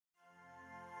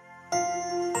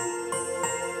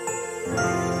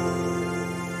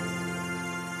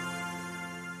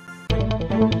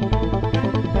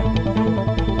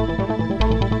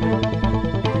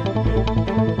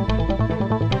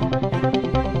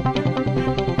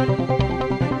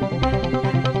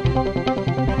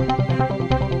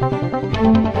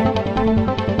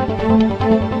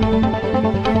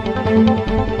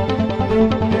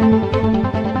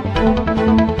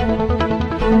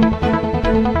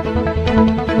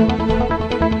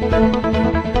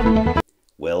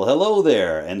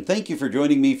and thank you for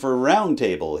joining me for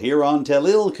Roundtable here on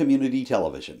Telil Community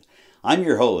Television. I'm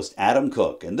your host, Adam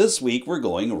Cook, and this week we're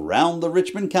going round the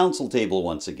Richmond Council table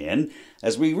once again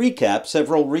as we recap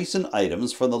several recent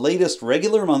items from the latest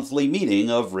regular monthly meeting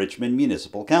of Richmond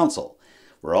Municipal Council.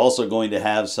 We're also going to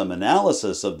have some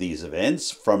analysis of these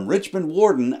events from Richmond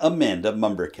Warden Amanda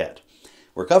Mombourquette.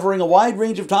 We're covering a wide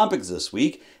range of topics this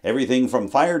week, everything from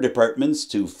fire departments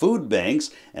to food banks,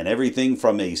 and everything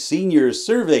from a seniors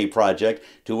survey project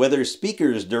to whether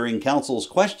speakers during Council's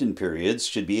question periods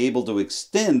should be able to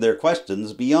extend their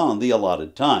questions beyond the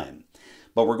allotted time.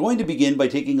 But we're going to begin by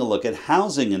taking a look at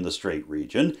housing in the Strait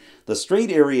region. The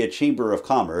Strait Area Chamber of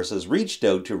Commerce has reached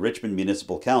out to Richmond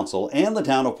Municipal Council and the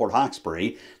town of Port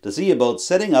Hawkesbury to see about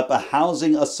setting up a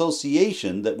housing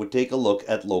association that would take a look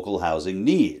at local housing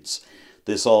needs.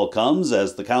 This all comes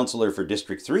as the councillor for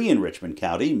District 3 in Richmond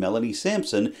County, Melanie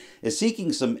Sampson, is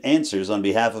seeking some answers on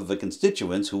behalf of a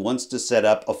constituent who wants to set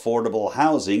up affordable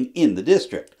housing in the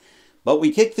district. But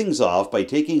we kick things off by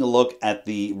taking a look at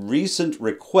the recent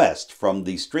request from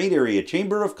the Strait Area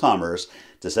Chamber of Commerce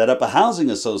to set up a housing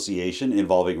association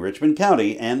involving Richmond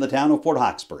County and the town of Port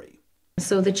Hawkesbury.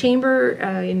 So the Chamber,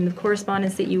 in the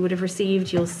correspondence that you would have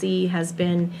received, you'll see has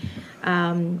been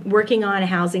working on a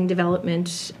housing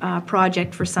development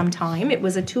project for some time. It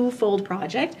was a twofold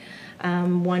project.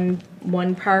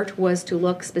 One part was to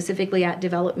look specifically at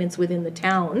developments within the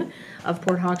town of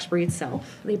Port Hawkesbury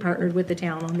itself. They partnered with the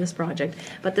town on this project.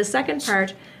 But the second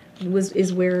part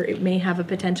is where it may have a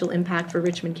potential impact for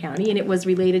Richmond County, and it was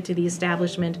related to the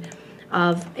establishment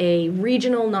of a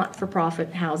regional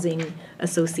not-for-profit housing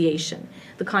association,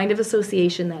 the kind of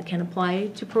association that can apply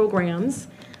to programs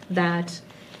that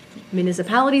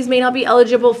municipalities may not be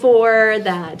eligible for,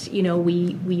 that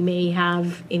we may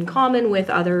have in common with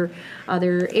other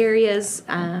areas.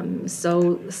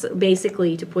 So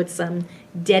basically, to put some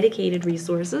dedicated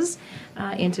resources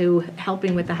into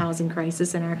helping with the housing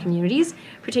crisis in our communities,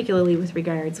 particularly with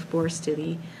regards, of course, to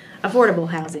the affordable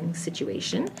housing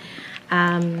situation.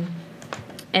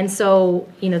 And so,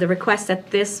 the request at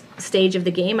this stage of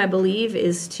the game, I believe,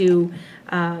 is to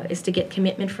get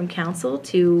commitment from council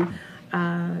to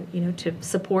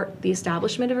support the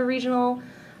establishment of a regional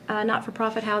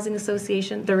not-for-profit housing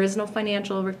association. There is no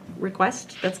financial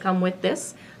request that's come with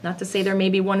this. Not to say there may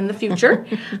be one in the future,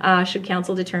 should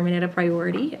council determine it a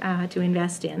priority to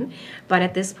invest in. But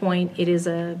at this point,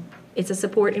 it's a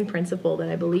support in principle that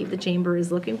I believe the Chamber is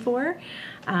looking for.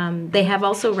 They have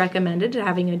also recommended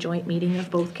having a joint meeting of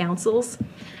both councils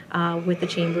with the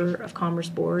Chamber of Commerce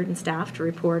Board and staff to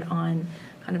report on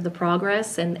kind of the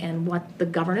progress and what the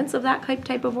governance of that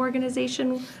type of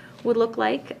organization would look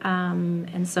like.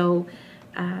 And so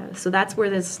that's where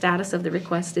the status of the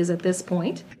request is at this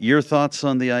point. Your thoughts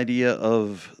on the idea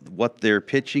of what they're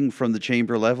pitching from the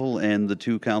Chamber level and the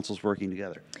two councils working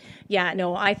together? Yeah,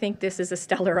 no, I think this is a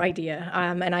stellar idea,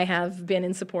 and I have been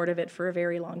in support of it for a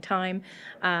very long time.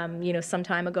 Some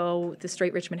time ago, the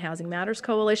Strait Richmond Housing Matters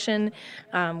Coalition,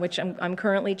 which I'm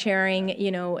currently chairing,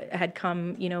 had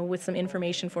come, with some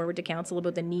information forward to council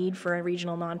about the need for a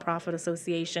regional nonprofit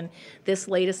association. This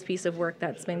latest piece of work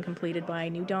that's been completed by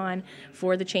New Dawn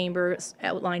for the Chamber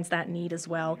outlines that need as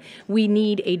well. We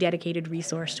need a dedicated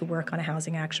resource to work on a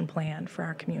housing action plan for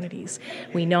our communities.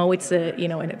 We know it's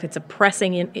it's a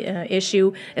pressing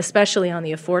issue, especially on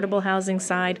the affordable housing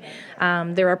side.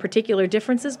 There are particular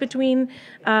differences between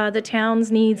the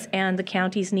town's needs and the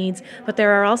county's needs, but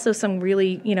there are also some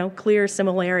really, clear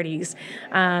similarities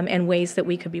and ways that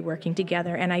we could be working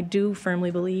together. And I do firmly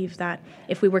believe that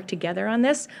if we work together on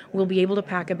this, we'll be able to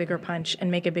pack a bigger punch and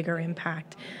make a bigger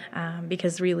impact.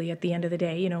 Because really, at the end of the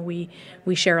day,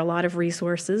 we share a lot of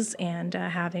resources, and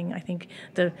having, I think,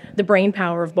 the brain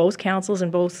power of both councils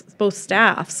and both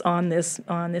staffs on this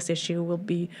issue will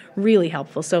be really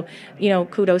helpful. So,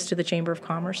 kudos to the Chamber of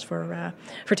Commerce for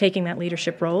taking that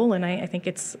leadership role, and I think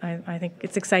it's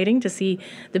exciting to see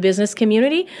the business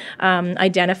community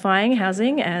identifying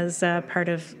housing as part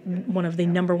of one of the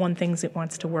number one things it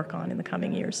wants to work on in the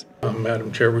coming years.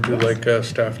 Madam Chair, would you like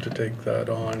staff to take that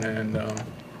on and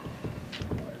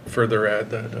further add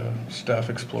that staff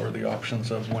explore the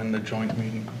options of when the joint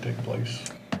meeting could take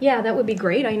place? Yeah, that would be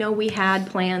great. I know we had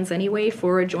plans anyway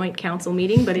for a joint council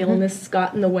meeting, but illness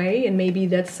got in the way, and maybe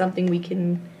that's something we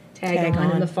can tag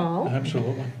on in the fall.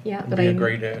 Absolutely. Yeah, but it'd be a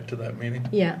great add to that meeting.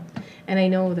 Yeah, and I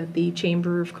know that the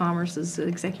Chamber of Commerce's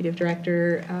executive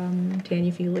director,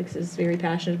 Tanya Felix, is very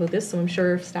passionate about this, so I'm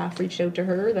sure if staff reached out to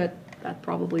her, that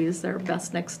probably is their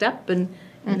best next step, and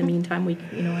in the meantime, I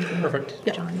can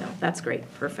let John know. That's great.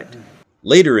 Perfect.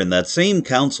 Later in that same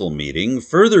council meeting,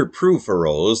 further proof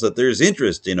arose that there's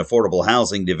interest in affordable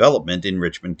housing development in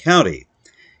Richmond County.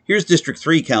 Here's District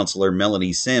 3 Councillor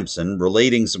Melanie Sampson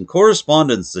relating some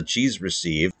correspondence that she's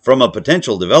received from a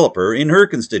potential developer in her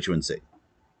constituency.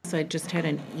 So I just had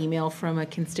an email from a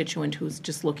constituent who's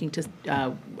just looking to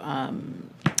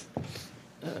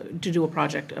do a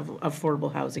project of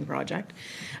affordable housing project,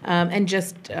 and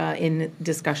just in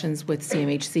discussions with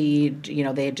CMHC, you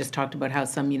know, they had just talked about how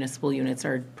some municipal units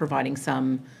are providing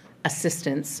some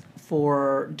assistance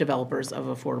for developers of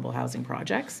affordable housing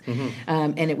projects.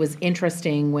 And it was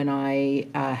interesting when I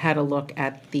had a look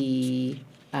at the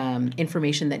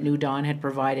information that New Dawn had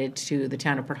provided to the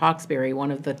town of Port Hawkesbury. One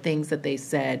of the things that they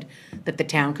said that the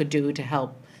town could do to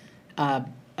help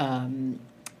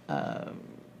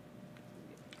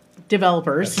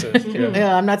developers,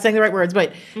 I'm not saying the right words,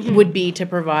 but would be to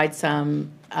provide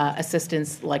some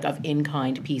assistance like of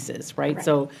in-kind pieces, right?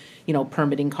 So, you know,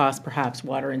 permitting costs, perhaps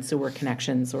water and sewer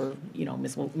connections, or, you know,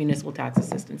 municipal tax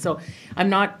assistance. So I'm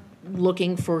not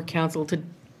looking for council to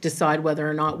decide whether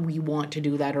or not we want to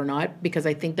do that or not, because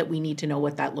I think that we need to know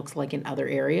what that looks like in other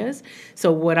areas.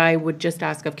 So what I would just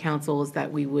ask of council is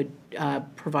that we would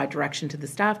provide direction to the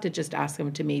staff to just ask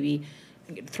them to maybe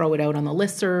throw it out on the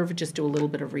listserv, just do a little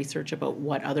bit of research about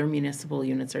what other municipal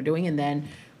units are doing, and then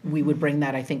we would bring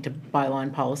that, I think, to bylaw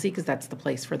and policy, because that's the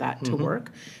place for that to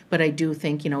work. But I do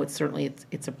think, you know, it's certainly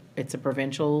it's a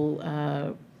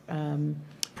provincial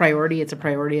priority. It's a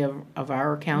priority of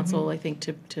our council, I think,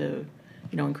 to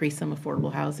you know, increase some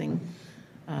affordable housing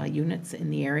units in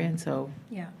the area, and so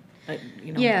Yeah.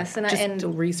 You know, Yes, just to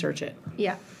research it.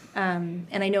 Yeah. And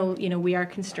I know, you know, we are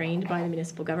constrained by the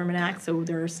Municipal Government Act, so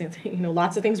there's, you know,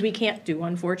 lots of things we can't do,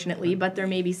 unfortunately, but there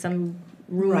may be some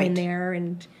room in there,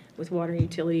 and with water and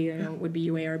utility, you know, it would be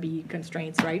UARB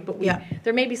constraints, right? But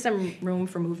there may be some room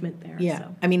for movement there. Yeah,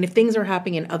 So. I mean, if things are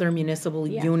happening in other municipal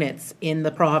units in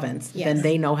the province, then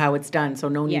they know how it's done, so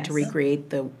no need to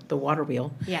recreate the water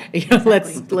wheel. Yeah, you know,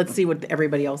 let's see what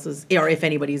everybody else is, or if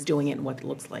anybody's doing it and what it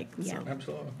looks like. Yeah, so.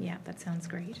 Absolutely. Yeah, that sounds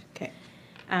great. Okay.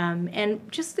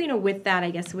 And just, you know, with that,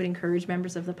 I guess it would encourage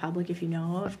members of the public, if you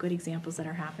know of good examples that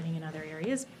are happening in other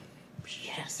areas,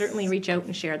 certainly reach out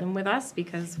and share them with us,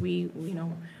 because we, you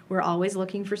know, we're always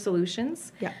looking for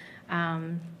solutions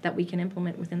that we can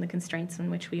implement within the constraints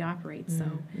in which we operate. So,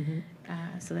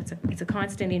 so it's a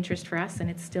constant interest for us, and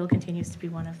it still continues to be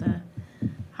one of the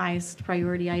highest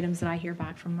priority items that I hear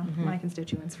back from my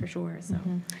constituents, for sure. So,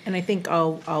 and I think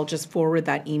I'll just forward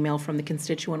that email from the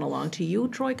constituent along to you,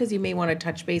 Troy, because you may want to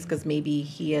touch base, because maybe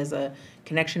he has a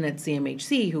connection at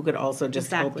CMHC who could also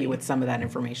just help you with some of that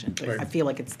information. Right. I feel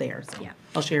like it's there, so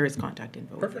I'll share his contact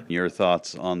info. Perfect. Your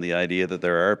thoughts on the idea that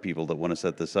there are people that want to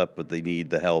set this up, but they need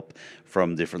the help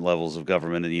from different levels of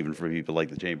government, and even from people like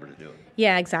the Chamber to do it?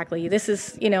 yeah, exactly. This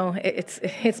is, you know,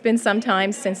 it's been some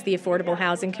time since the Affordable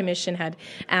Housing Commission had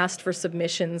asked for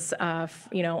submissions,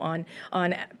 you know, on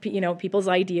you know, people's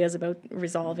ideas about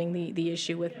resolving the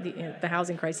issue with the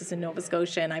housing crisis in Nova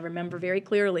Scotia. And I remember very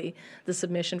clearly the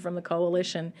submission from the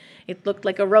coalition. It looked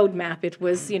like a roadmap. It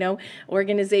was, you know,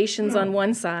 organizations on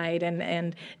one side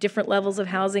and different levels of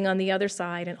housing on the other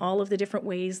side, and all of the different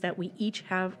ways that we each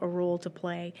have a role to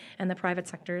play. And the private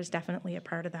sector is definitely a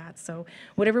part of that. So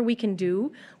whatever we can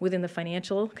do within the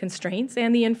financial constraints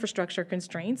and the infrastructure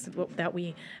constraints that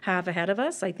we have ahead of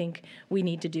us, I think we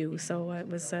need to do. So it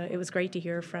was great to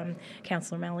hear from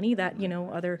Councillor Melanie that, you know,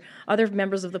 other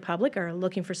members of the public are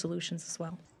looking for solutions as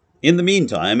well. In the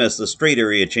meantime, as the Strait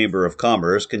Area Chamber of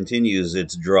Commerce continues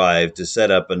its drive to set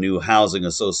up a new housing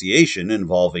association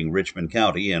involving Richmond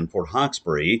County and Port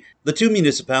Hawkesbury, the two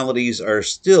municipalities are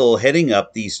still heading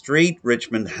up the Strait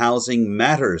Richmond Housing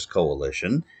Matters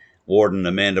Coalition. Warden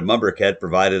Amanda Mombourquette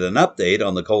provided an update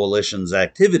on the coalition's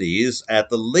activities at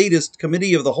the latest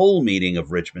Committee of the Whole meeting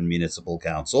of Richmond Municipal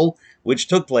Council, which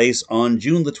took place on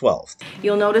June the 12th.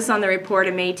 You'll notice on the report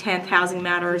a May 10th Housing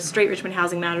Matters, Strait Richmond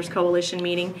Housing Matters Coalition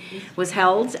meeting was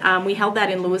held. We held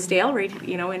that in Lewisdale, right,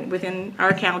 you know, within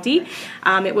our county.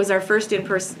 It was our first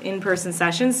in-person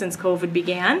session since COVID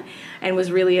began, and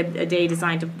was really a day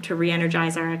designed to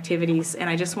re-energize our activities. And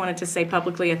I just wanted to say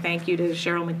publicly a thank you to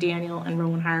Cheryl McDaniel and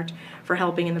Rowan Hart for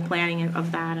helping in the planning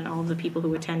of that, and all of the people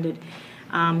who attended.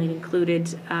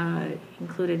 It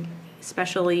included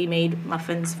specially made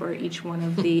muffins for each one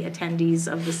of the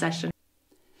attendees of the session.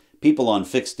 People on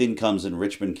fixed incomes in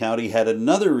Richmond County had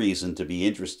another reason to be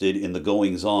interested in the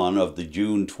goings-on of the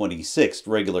June 26th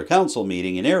regular council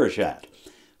meeting in Arishat.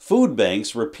 Food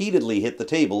banks repeatedly hit the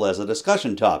table as a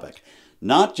discussion topic,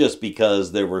 not just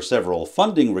because there were several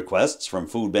funding requests from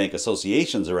food bank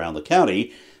associations around the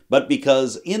county, but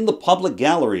because in the public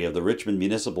gallery of the Richmond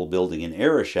Municipal Building in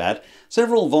Arishat,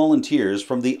 several volunteers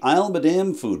from the Isle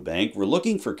Madame Food Bank were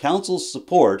looking for Council's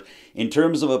support in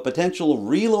terms of a potential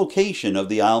relocation of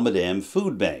the Isle Madame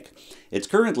Food Bank. It's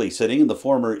currently sitting in the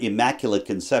former Immaculate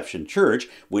Conception Church,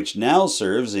 which now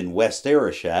serves in West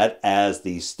Arishat as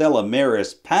the Stella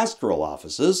Maris Pastoral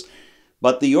Offices,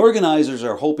 but the organizers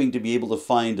are hoping to be able to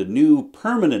find a new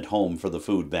permanent home for the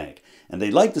food bank, and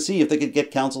they'd like to see if they could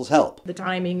get Council's help. The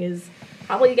timing is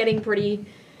probably getting pretty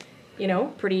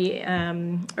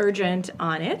urgent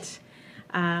on it.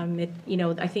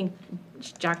 I think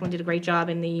Jacqueline did a great job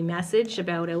in the message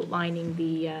about outlining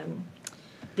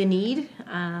the need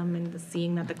and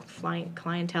seeing that the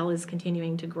clientele is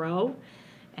continuing to grow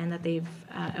and that they've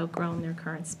outgrown their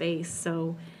current space.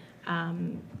 So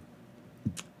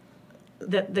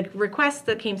the request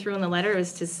that came through in the letter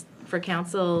is for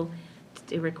Council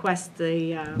to request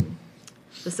the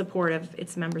support of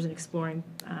its members in exploring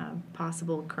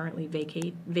possible currently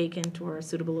vacant or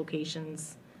suitable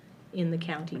locations in the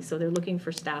county. So they're looking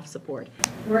for staff support.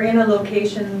 We're in a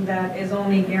location that is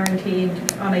only guaranteed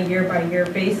on a year-by-year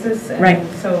basis. And right.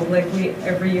 So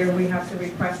every year we have to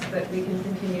request that we can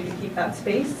continue to keep that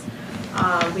space.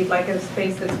 We'd like a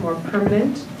space that's more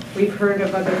permanent. We've heard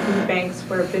of other food banks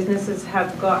where businesses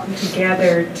have gotten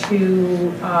together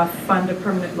to fund a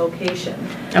permanent location.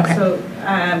 Okay. So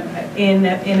in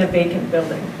a vacant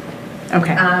building.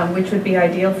 Okay. Which would be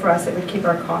ideal for us. It would keep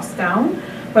our costs down.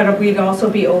 But we'd also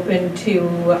be open to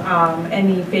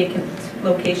any vacant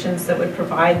locations that would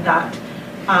provide that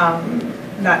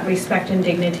respect and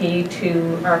dignity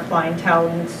to our clientele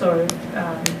and sort of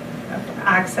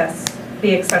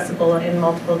be accessible in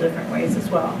multiple different ways as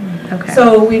well. Okay.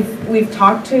 So we've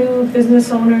talked to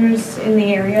business owners in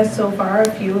the area so far,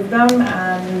 a few of them,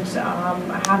 and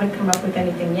I haven't come up with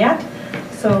anything yet.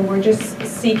 So we're just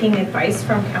seeking advice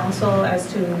from Council as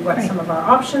to what some of our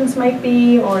options might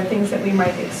be or things that we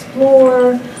might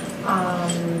explore,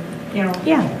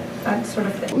 that sort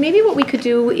of thing. Maybe what we could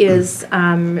do is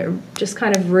just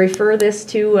kind of refer this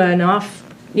to an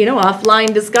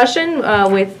offline discussion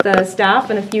with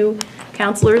staff and a few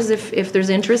councillors if there's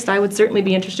interest. I would certainly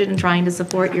be interested in trying to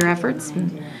support your efforts.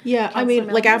 Yeah, I mean,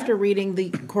 like after reading the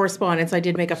correspondence, I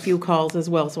did make a few calls as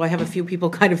well. So I have a few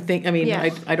people kind of think,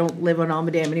 I don't live on Isle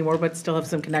Madame anymore, but still have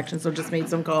some connections, so just made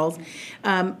some calls.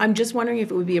 I'm just wondering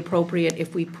if it would be appropriate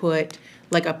if we put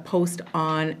like a post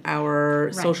on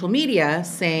our social media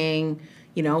saying,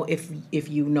 if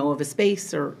you know of a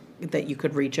space or that you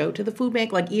could reach out to the food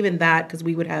bank, like even that, because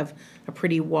we would have a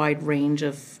pretty wide range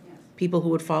of people who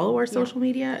would follow our social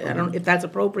media. I don't know if that's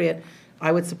appropriate.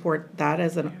 I would support that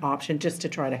as an option just to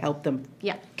try to help them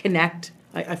connect.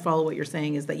 I follow what you're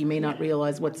saying is that you may not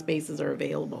realize what spaces are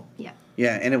available.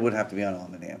 Yeah, and it would have to be on Isle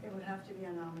Madame. It would have to be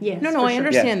on Isle Madame. Yes, No, I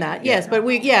understand that. Yes, but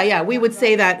we would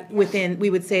say that we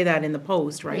would say that in the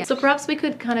post, right? Yeah. So perhaps we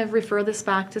could kind of refer this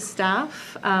back to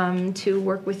staff to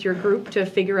work with your group to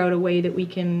figure out a way that we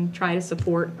can try to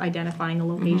support identifying a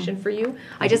location for you.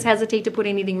 I just hesitate to put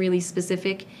anything really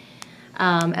specific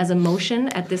as a motion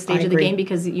at this stage of the game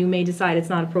because you may decide it's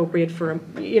not appropriate for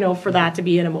that to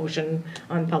be an emotion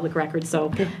on public record.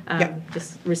 So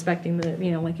just respecting the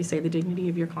like you say, the dignity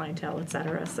of your clientele,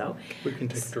 etc. So We can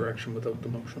take direction without the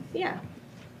motion. yeah.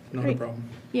 Not a problem.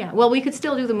 Yeah, well, we could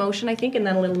still do the motion, I think, and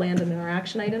then it'll land in our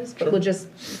action items. But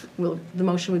the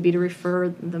motion would be to refer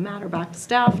the matter back to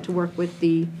staff to work with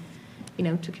the,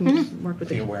 work with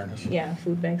The awareness. Yeah,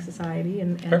 Food Bank Society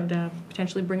and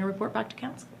potentially bring a report back to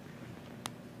council.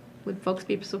 Would folks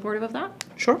be supportive of that?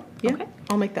 Sure. Yeah. Okay.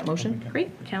 I'll make that motion.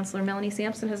 Great. Councillor Melanie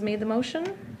Sampson has made the motion,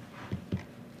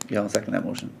 Yeah, I'll second that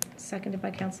motion. seconded by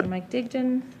Councillor Mike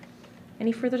Digdon.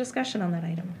 Any further discussion on that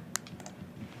item?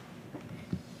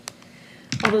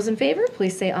 All those in favor,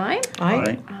 please say aye.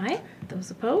 Aye. Aye.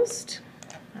 Those opposed?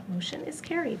 That motion is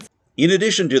carried. In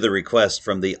addition to the request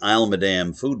from the Isle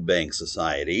Madame Food Bank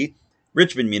Society,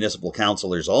 Richmond Municipal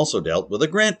Councillors also dealt with a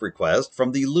grant request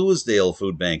from the Lewisdale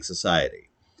Food Bank Society.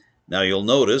 Now you'll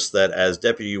notice that as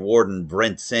Deputy Warden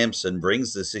Brent Sampson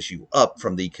brings this issue up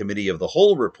from the Committee of the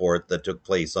Whole report that took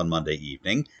place on Monday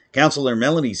evening, Councillor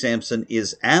Melanie Sampson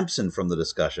is absent from the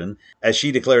discussion as she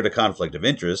declared a conflict of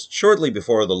interest shortly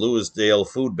before the Lewisdale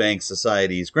Food Bank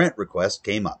Society's grant request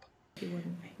came up.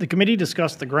 The committee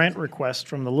discussed the grant request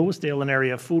from the Lewisdale and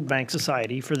Area Food Bank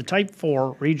Society for the Type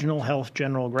 4 Regional Health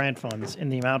General Grant Funds in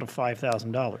the amount of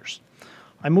 $5,000.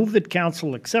 I move that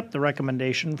Council accept the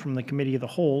recommendation from the Committee of the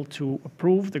Whole to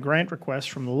approve the grant request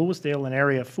from the Lewisdale and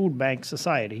Area Food Bank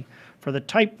Society for the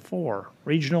Type 4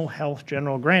 Regional Health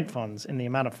General Grant Funds in the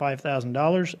amount of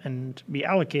 $5,000 and be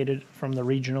allocated from the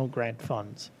regional grant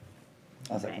funds.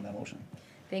 I'll second that motion.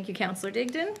 Thank you, Councillor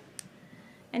Digdon.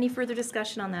 Any further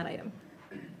discussion on that item?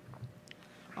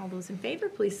 All those in favor,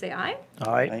 please say aye.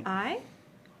 Aye. Aye.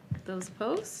 Those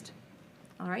opposed?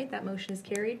 All right, that motion is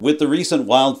carried. With the recent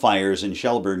wildfires in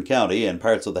Shelburne County and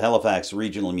parts of the Halifax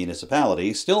Regional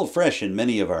Municipality still fresh in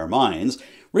many of our minds,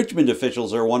 Richmond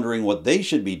officials are wondering what they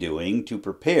should be doing to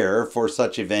prepare for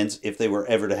such events if they were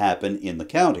ever to happen in the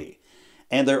county.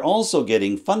 And they're also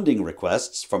getting funding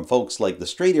requests from folks like the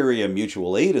Strait Area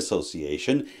Mutual Aid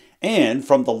Association and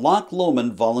from the Loch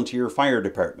Lomond Volunteer Fire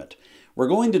Department. We're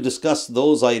going to discuss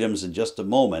those items in just a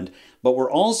moment, but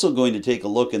we're also going to take a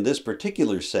look in this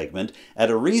particular segment at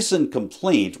a recent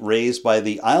complaint raised by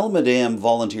the Isle Madame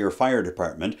Volunteer Fire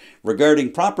Department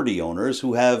regarding property owners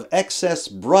who have excess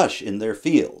brush in their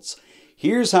fields.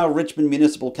 Here's how Richmond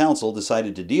Municipal Council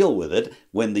decided to deal with it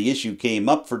when the issue came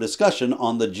up for discussion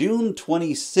on the June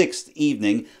 26th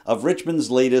evening of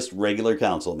Richmond's latest regular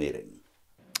council meeting.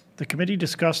 The committee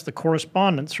discussed the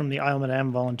correspondence from the Isle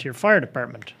Madame Volunteer Fire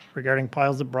Department regarding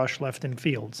piles of brush left in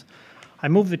fields. I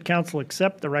move that council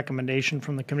accept the recommendation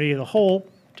from the committee of the whole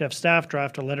to have staff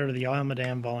draft a letter to the Isle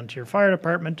Madame Volunteer Fire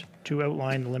Department to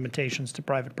outline the limitations to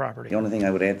private property. The only thing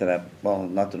I would add to that, well,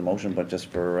 not to the motion, but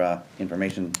just for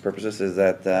information purposes, is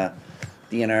that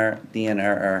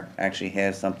DNRR actually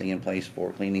has something in place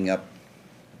for cleaning up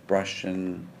brush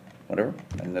and whatever.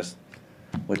 And just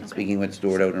speaking with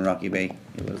Stuart out in Rocky Bay,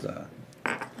 it was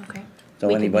Okay. so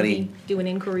We anybody can maybe do an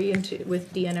inquiry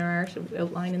with DNR to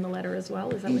outline in the letter as well.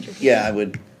 Is that what you're thinking? Yeah,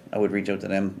 I would reach out to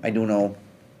them. I do know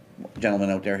a gentleman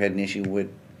out there had an issue with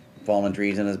fallen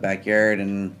trees in his backyard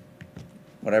and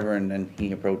whatever, and then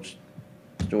he approached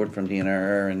Stuart from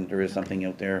DNR, and there is something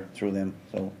out there through them.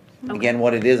 So again,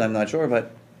 what it is, I'm not sure,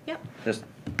 but Yep. just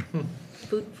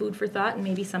Food for thought, and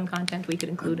maybe some content we could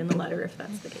include in the letter if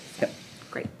that's the case. Yep.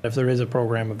 Great. If there is a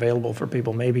program available for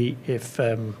people, maybe if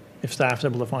staff's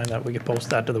able to find that, we could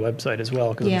post that to the website as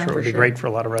well, because Yeah, I'm sure it would for be sure. great for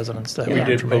a lot of residents to have We that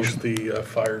did information. post the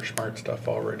Fire Smart stuff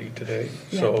already today,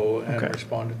 Yeah. so, and Okay.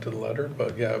 responded to the letter,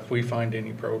 but yeah, if we find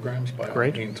any programs, by all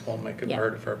Great. means, we'll make it Yeah.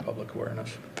 part of our public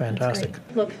awareness. Fantastic.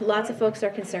 Look, lots of folks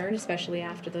are concerned, especially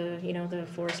after the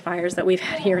forest fires that we've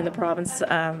had here in the province.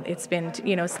 It's been,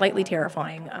 slightly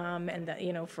terrifying, and that,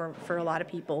 for a lot of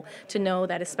people to know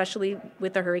that, especially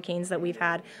with the hurricanes that we've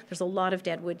had, there's a lot of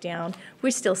dead wood down. We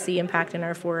still see impact in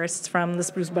our forests from the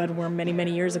spruce budworm many,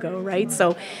 many years ago, right?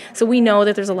 So we know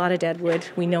that there's a lot of dead wood.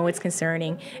 We know it's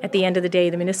concerning. At the end of the day,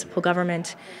 the municipal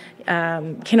government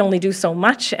can only do so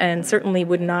much, and certainly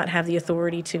would not have the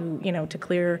authority to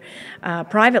clear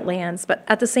private lands. But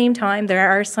at the same time, there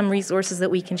are some resources that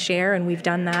we can share, and we've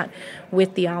done that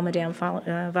with the Isle Madame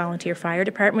Volunteer Fire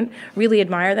Department. Really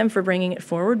admire them for bringing it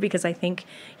forward, because I think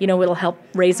it'll help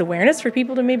raise awareness for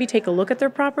people to maybe take a look at their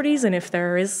properties, and if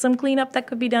there is some cleanup that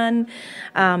could be done,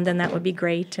 then that would be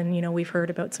great. And we've heard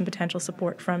about some potential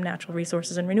support from Natural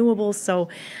Resources and Renewables. So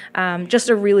just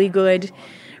a really good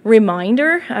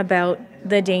reminder about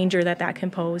the danger that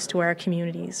can pose to our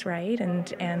communities, right?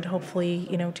 And hopefully,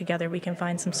 together we can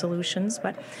find some solutions.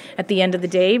 But at the end of the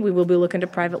day, we will be looking to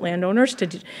private landowners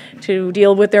to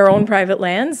deal with their own private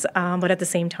lands. But at the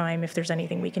same time, if there's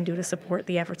anything we can do to support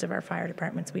the efforts of our fire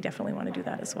departments, we definitely want to do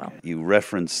that as well. You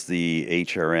referenced the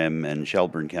HRM and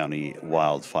Shelburne County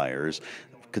wildfires.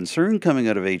 Concern coming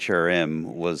out of HRM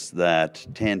was that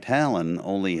Tantallon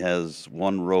only has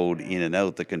one road in and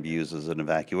out that can be used as an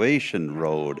evacuation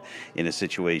road in a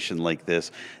situation like this.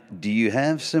 Do you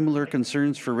have similar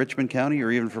concerns for Richmond County or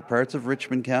even for parts of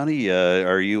Richmond County?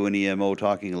 Are you and EMO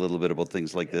talking a little bit about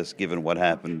things like this, given what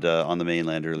happened on the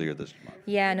mainland earlier this month?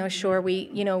 Yeah, no, sure.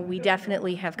 We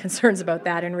definitely have concerns about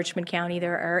that in Richmond County.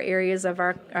 There are areas of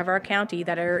our county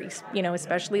that are,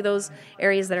 especially those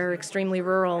areas that are extremely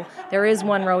rural. There is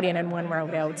one road in and one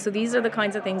road out. So these are the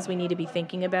kinds of things we need to be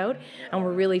thinking about. And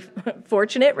we're really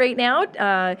fortunate right now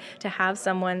to have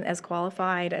someone as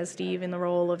qualified as Steve in the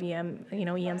role of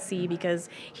EMC, because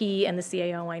he and the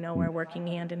CAO, I know, are working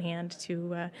hand in hand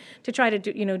to try to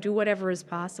do whatever is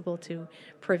possible to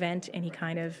prevent any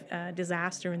kind of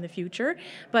disaster in the future,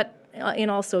 but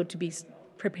and also to be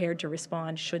prepared to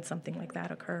respond should something like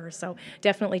that occur. So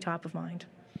definitely top of mind.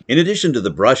 In addition to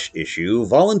the brush issue,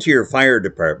 volunteer fire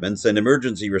departments and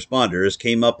emergency responders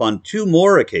came up on two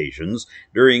more occasions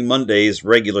during Monday's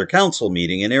regular council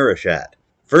meeting in Arishat.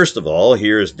 First of all,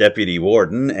 here's Deputy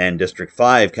Warden and District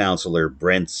 5 Councillor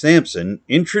Brent Sampson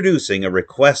introducing a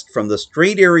request from the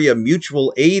Strait Area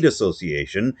Mutual Aid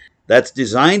Association that's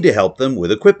designed to help them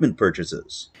with equipment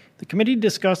purchases. The committee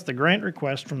discussed the grant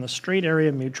request from the Strait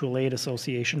Area Mutual Aid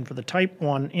Association for the Type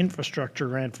 1 infrastructure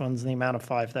grant funds in the amount of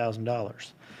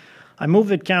 $5,000. I move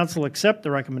that council accept the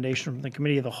recommendation from the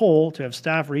Committee of the Whole to have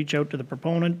staff reach out to the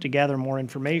proponent to gather more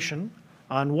information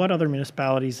on what other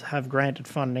municipalities have granted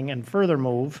funding, and further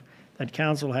move that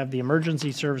council have the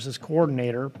Emergency Services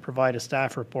Coordinator provide a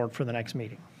staff report for the next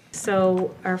meeting.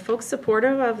 So are folks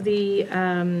supportive of the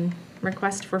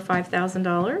request for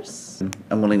 $5,000?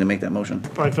 I'm willing to make that motion.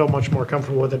 I felt much more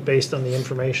comfortable with it based on the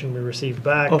information we received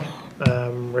back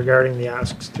regarding the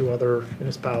asks to other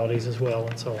municipalities as well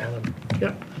and so on. And,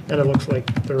 yeah, and it looks like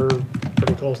they're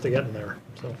pretty close to getting there.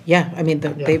 So Yeah, I mean,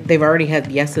 they've already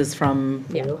had yeses from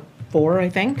Yeah. 4, I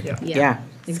think. Yeah. Yeah. so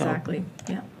Exactly,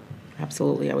 yeah.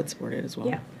 Absolutely, I would support it as well.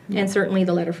 Yeah, and certainly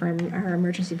the letter from our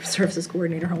emergency services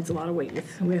coordinator holds a lot of weight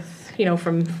with you know,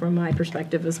 from my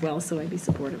perspective as well, so I'd be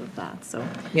supportive of that, so.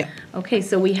 Yeah. Okay,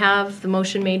 so we have the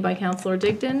motion made by Councillor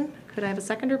Digdon. Could I have a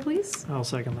seconder, please? I'll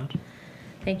second that.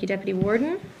 Thank you, Deputy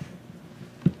Warden.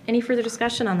 Any further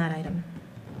discussion on that item?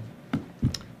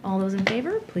 All those in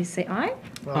favor, please say aye.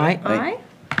 Aye.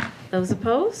 Aye. Those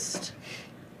opposed?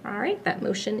 All right, that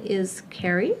motion is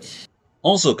carried.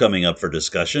 Also coming up for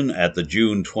discussion at the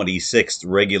June 26th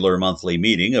regular monthly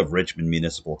meeting of Richmond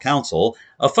Municipal Council,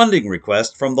 a funding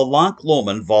request from the Loch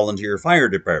Lomond Volunteer Fire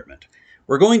Department.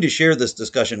 We're going to share this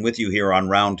discussion with you here on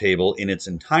Roundtable in its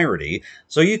entirety,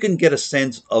 so you can get a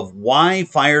sense of why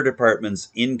fire departments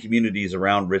in communities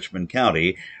around Richmond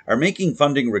County are making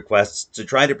funding requests to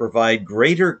try to provide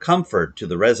greater comfort to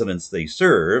the residents they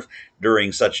serve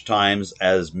during such times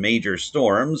as major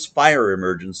storms, fire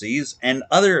emergencies, and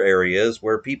other areas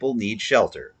where people need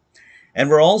shelter. And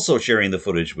we're also sharing the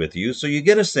footage with you so you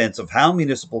get a sense of how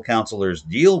municipal councillors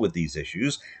deal with these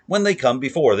issues when they come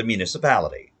before the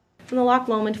municipality. From the Loch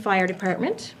Lomond Fire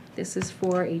Department, this is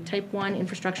for a Type 1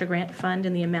 infrastructure grant fund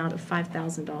in the amount of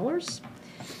 $5,000.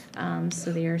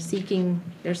 So they're seeking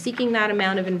that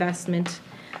amount of investment.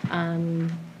 My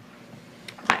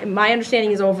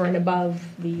understanding is over and above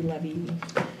the levy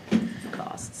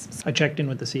costs. I checked in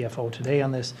with the CFO today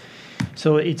on this.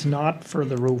 So it's not for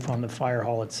the roof on the fire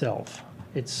hall itself.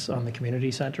 It's on the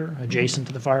community center, adjacent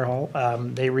to the fire hall.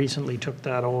 They recently took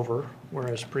that over,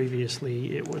 whereas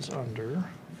previously it was under,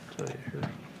 I'll tell you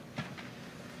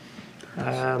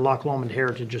here, Loch Lomond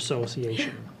Heritage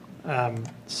Association.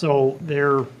 So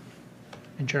they're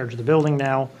in charge of the building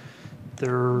now.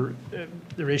 Their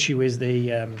issue is they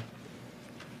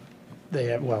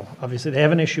have, well, obviously they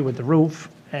have an issue with the roof,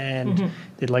 and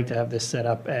they'd like to have this set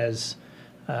up as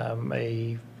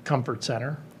a comfort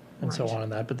center and so on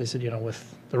and that. But they said, you know,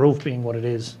 with the roof being what it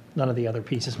is, none of the other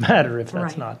pieces matter if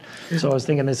that's not. So I was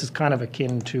thinking this is kind of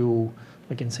akin to,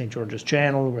 like in St. George's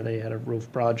Channel, where they had a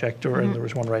roof project, or and there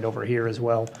was one right over here as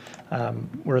well,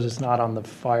 whereas it's not on the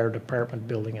fire department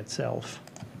building itself,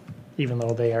 even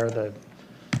though they are the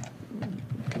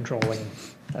controlling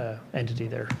entity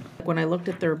there. When I looked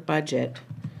at their budget,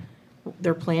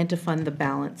 their plan to fund the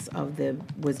balance of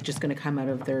was just gonna come out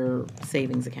of their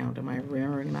savings account. Am I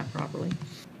remembering that properly?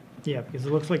 Yeah, because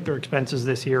it looks like their expenses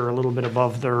this year are a little bit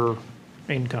above their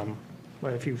income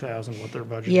by a few thousand what their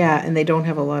budget. Yeah, and they don't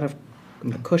have a lot of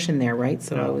cushion there, right?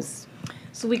 So I No. was,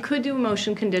 So we could do a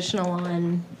motion conditional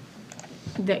on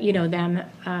that, you know, them,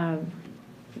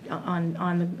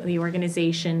 on the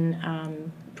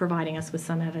organization providing us with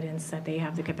some evidence that they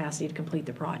have the capacity to complete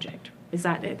the project. Is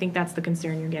that, I think that's the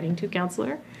concern you're getting to,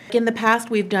 Councillor? in the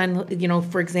past, we've done, you know,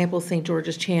 for example, St.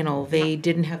 George's Channel, they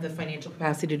didn't have the financial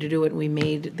capacity to do it, and we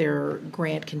made their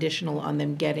grant conditional on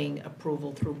them getting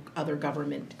approval through other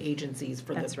government agencies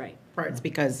for That's the right. parts,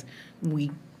 because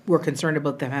we were concerned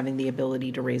about them having the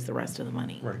ability to raise the rest of the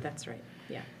money. Right. That's right,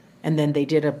 yeah. And then they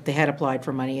had applied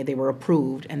for money, they were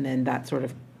approved, and then that sort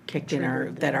of kicked in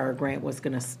Triggered that our grant was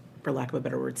gonna, for lack of a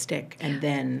better word, stick. And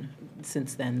then,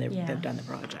 since then, Yeah. they've done the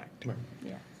project.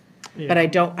 Yeah. But I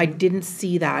didn't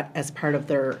see that as part of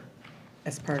their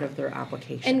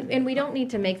application. And we don't need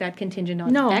to make that contingent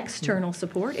on No. external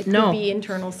support. It No. could be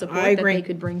internal support I that agree. they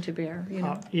could bring to bear, you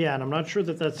know? Yeah, and I'm not sure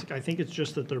that that's, I think it's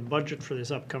just that their budget for this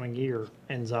upcoming year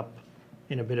ends up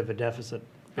in a bit of a deficit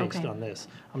based Okay. on this.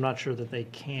 I'm not sure that they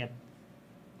can't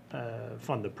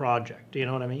fund the project, do you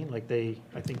know what I mean? Like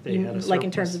I think they had a surplus. Like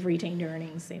in terms of retained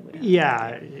earnings, they would have. Yeah,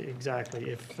 exactly.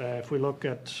 If we look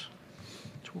at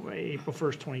April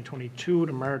 1st, 2022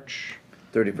 to March,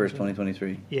 31st,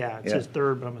 2023. yeah, it Yeah. says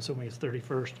 3rd, but I'm assuming it's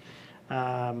 31st.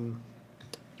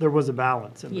 There was a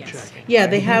balance in the Yes. check. Yeah,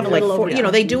 they have A like, little over you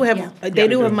know, they do have, Yeah. they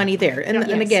do have money there. And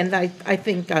Yes. again, I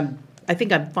think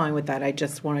I'm fine with that. I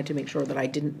just wanted to make sure that I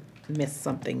didn't miss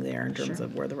something there in terms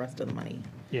of where the rest of the money.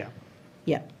 Yeah.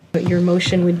 Yeah. But your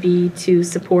motion would be to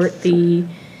support the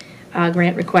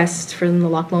grant request from the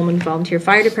Loch Lomond Volunteer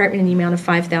Fire Department in the amount of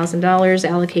 $5,000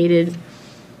 allocated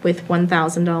with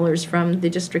 $1,000 from the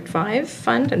District 5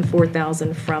 fund and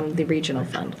 $4,000 from the regional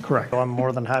fund. Correct. I'm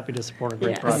more than happy to support a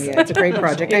great Yes. project. Yeah, it's a great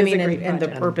project. It I is a mean, great and the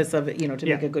project. purpose of it, to make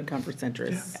Yeah. a good comfort center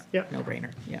is Yeah.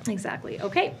 no-brainer, yeah. Exactly.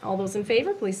 Okay, all those in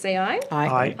favor, please say aye.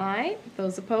 Aye. Aye.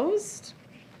 Those opposed?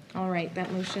 All right,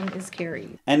 that motion is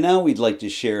carried. And now we'd like to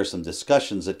share some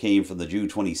discussions that came from the June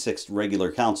 26th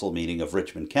regular council meeting of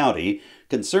Richmond County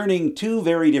concerning two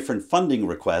very different funding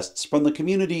requests from the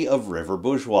community of River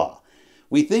Bourgeois.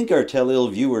 We think our Tell-Il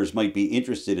viewers might be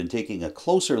interested in taking a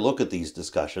closer look at these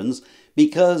discussions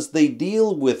because they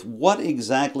deal with what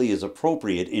exactly is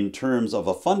appropriate in terms of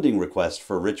a funding request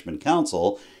for Richmond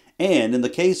Council, and in the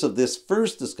case of this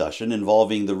first discussion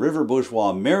involving the River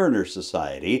Bourgeois Mariner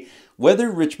Society,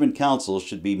 whether Richmond Council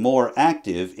should be more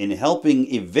active in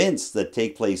helping events that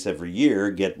take place every year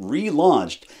get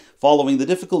relaunched following the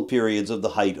difficult periods of the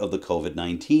height of the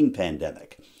COVID-19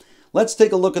 pandemic. Let's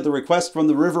take a look at the request from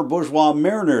the River Bourgeois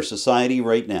Mariner Society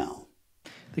right now.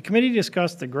 The committee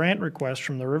discussed the grant request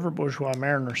from the River Bourgeois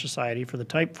Mariner Society for the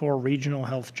Type 4 Regional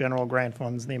Health General Grant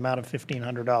Funds in the amount of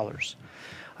 $1,500.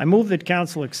 I move that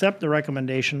Council accept the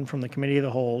recommendation from the Committee of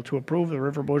the Whole to approve the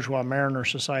River Bourgeois Mariner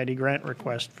Society grant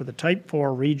request for the Type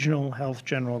 4 Regional Health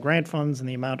General Grant Funds in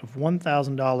the amount of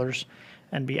 $1,000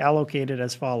 and be allocated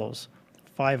as follows: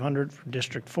 $500 from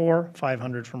District 4,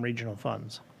 $500 from regional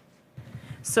funds.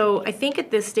 So I think at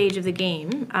this stage of the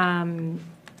game,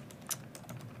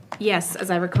 yes, as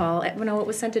I recall, no, it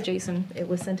was sent to Jason. It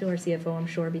was sent to our CFO, I'm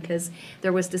sure, because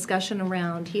there was discussion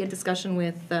around, he had discussion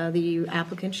with the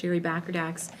applicant, Sherry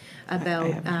Backerdax, about,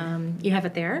 you have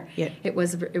it there? Yeah. It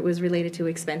was related to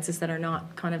expenses that are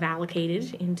not kind of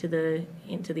allocated into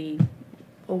the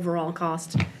overall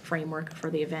cost framework for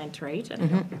the event, right? I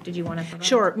don't know, did you want to provide?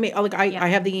 Sure, I Yeah.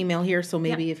 have the email here, so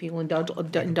maybe Yeah. if you'll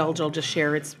indulge, I'll just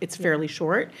share. It's fairly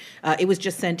short. It was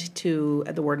just sent to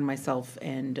the warden, myself,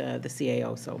 and the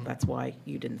CAO, so that's why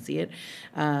you didn't see it.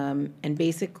 And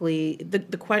basically,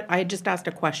 I had just asked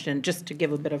a question, just to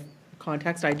give a bit of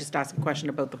context. I just asked a question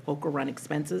about the poker run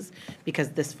expenses because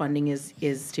this funding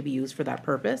is to be used for that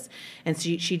purpose. And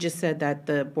she just said that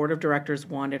the board of directors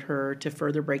wanted her to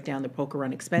further break down the poker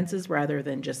run expenses rather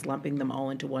than just lumping them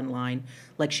all into one line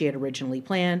like she had originally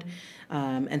planned.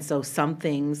 And so some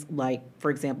things like, for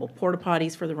example, porta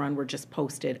potties for the run were just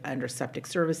posted under septic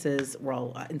services,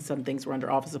 and some things were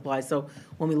under office supplies. So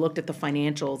when we looked at the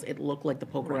financials, it looked like the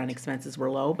poker run expenses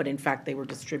were low, but in fact they were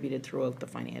distributed throughout the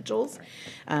financials.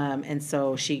 And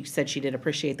so she said she did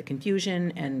appreciate the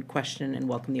confusion and question and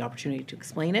welcome the opportunity to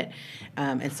explain it.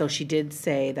 And so she did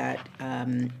say that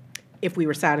if we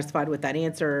were satisfied with that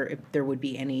answer, if there would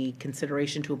be any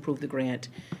consideration to approve the grant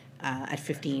at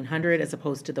 $1,500 as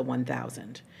opposed to the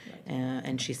 $1,000.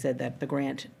 And she said that the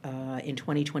grant in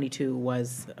 2022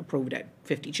 was approved at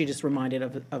 $50. She just reminded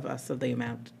of us of the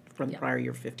amount from the prior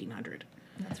year, $1,500.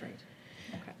 That's right.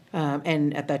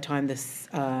 And at that time, the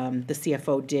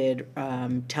CFO did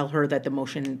tell her that the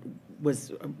motion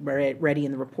was ready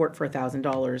in the report for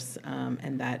 $1,000,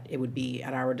 and that it would be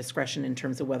at our discretion in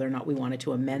terms of whether or not we wanted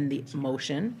to amend the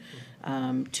motion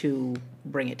to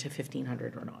bring it to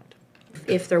 $1,500 or not.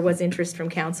 If there was interest from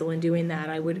council in doing that,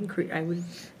 I would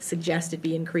suggest it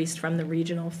be increased from the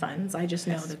regional funds. I just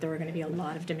know that there are going to be a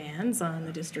lot of demands on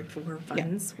the District 4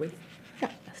 funds with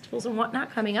festivals and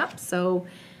whatnot coming up. So,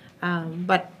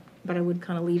 but I would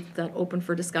kind of leave that open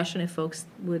for discussion if folks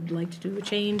would like to do a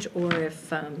change or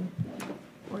if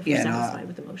you're satisfied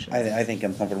with the motion. I think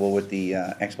I'm comfortable with the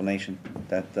explanation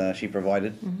that she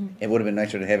provided. It would have been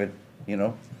nicer to have it,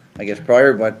 I guess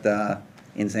prior, but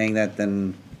in saying that,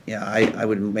 then yeah, I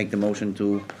would make the motion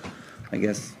to, I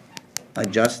guess,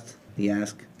 adjust the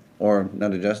ask, or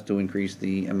not adjust, to increase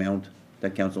the amount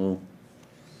that council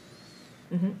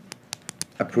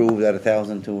approved at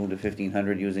 1,000 to the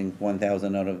 1,500, using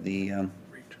 1,000 out of the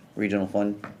regional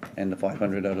fund and the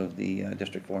 500 out of the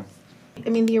District 4. I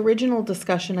mean, the original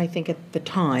discussion, I think, at the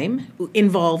time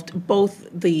involved both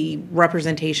the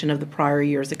representation of the prior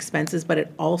year's expenses, but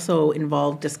it also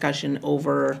involved discussion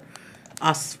over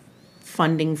us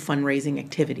funding fundraising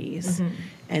activities,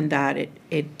 and that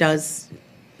it does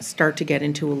start to get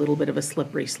into a little bit of a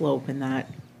slippery slope in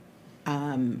that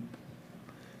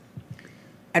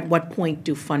at what point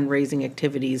do fundraising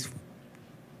activities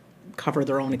cover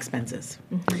their own expenses?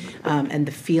 And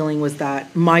the feeling was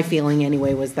that, my feeling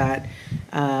anyway, was that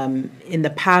in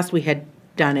the past we had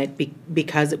done it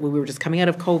because we were just coming out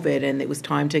of COVID and it was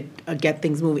time to get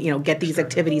things moving, get these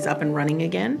activities up and running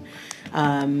again.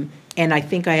 And I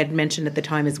think I had mentioned at the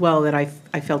time as well that I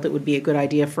felt it would be a good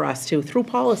idea for us to, through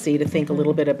policy, to think a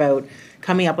little bit about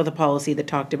coming up with a policy that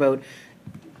talked about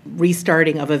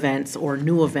restarting of events or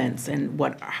new events and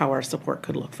how our support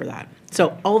could look for that.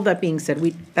 So all of that being said,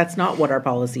 that's not what our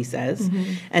policy says.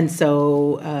 And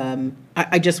so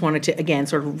I just wanted to, again,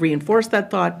 sort of reinforce that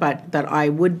thought, but that I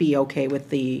would be okay with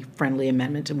the friendly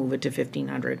amendment to move it to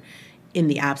 1,500 in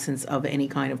the absence of any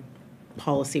kind of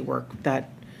policy work that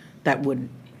would,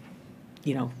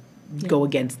 go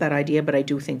against that idea. But I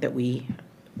do think that we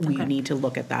need to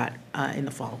look at that in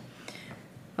the fall.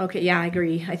 Okay, yeah, I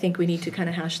agree. I think we need to kind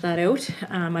of hash that out.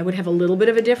 I would have a little bit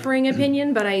of a differing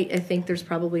opinion, but I think there's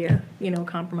probably a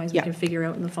compromise we can figure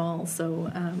out in the fall.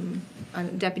 So,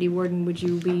 Deputy Warden, would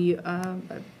you be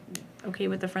okay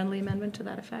with the friendly amendment to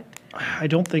that effect? I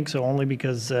don't think so, only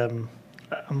because I'm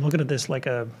looking at this like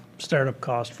a startup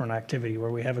cost for an activity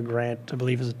where we have a grant, I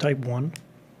believe is a type 1.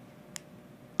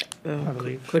 I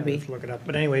believe. Could be. Let's look it up.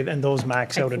 But anyway, and those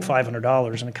max out at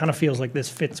 $500, and it kind of feels like this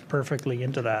fits perfectly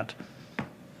into that.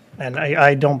 And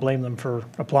I don't blame them for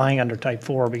applying under type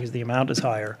 4 because the amount is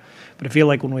higher. But I feel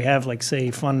like when we have, like, say,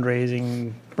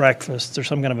 fundraising breakfasts or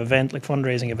some kind of event, like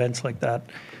fundraising events like that,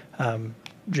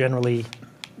 generally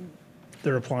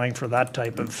they're applying for that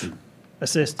type of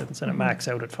assistance, and it max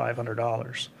out at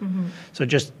 $500. So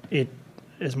just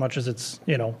as much as it's,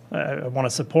 I want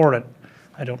to support it,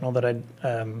 I don't know that I'd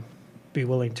be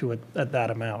willing to at that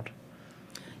amount.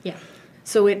 Yeah.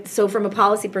 So from a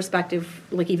policy perspective,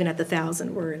 like even at the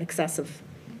 1,000, we're in excess of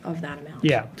that amount.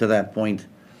 Yeah. To that point,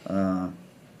 and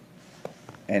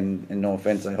no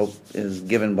offense, I hope is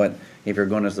given, but if you're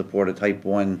going to support a type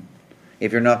 1,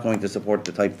 if you're not going to support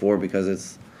the type 4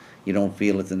 because you don't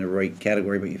feel it's in the right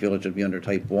category, but you feel it should be under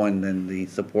type 1, then the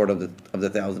support of the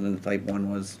 1,000 in the type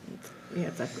 1 was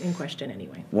it's in question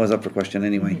anyway. Was up for question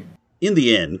anyway. In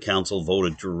the end, Council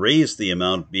voted to raise the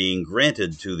amount being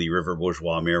granted to the River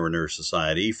Bourgeois Mariner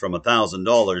Society from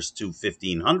 $1,000 to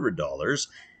 $1,500,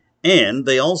 and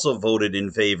they also voted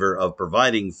in favor of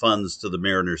providing funds to the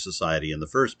Mariner Society in the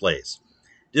first place.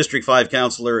 District 5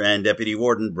 Councillor and Deputy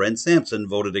Warden Brent Sampson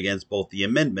voted against both the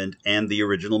amendment and the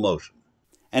original motion.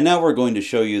 And now we're going to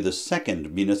show you the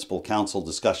second Municipal Council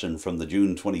discussion from the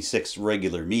June 26th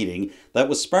regular meeting that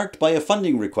was sparked by a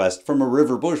funding request from a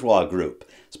River Bourgeois group,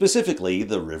 specifically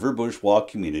the River Bourgeois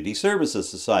Community Services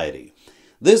Society.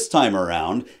 This time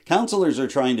around, councillors are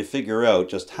trying to figure out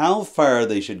just how far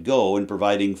they should go in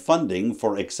providing funding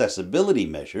for accessibility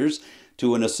measures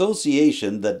to an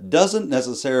association that doesn't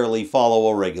necessarily follow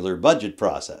a regular budget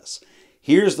process.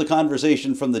 Here's the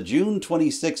conversation from the June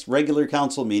 26th regular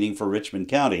council meeting for Richmond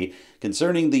County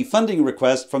concerning the funding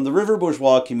request from the River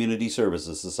Bourgeois Community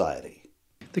Services Society.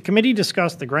 The committee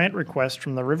discussed the grant request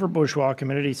from the River Bourgeois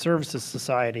Community Services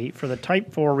Society for the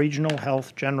Type 4 Regional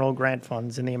Health General Grant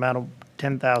Funds in the amount of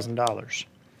 $10,000.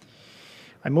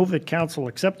 I move that Council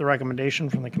accept the recommendation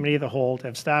from the Committee of the Whole to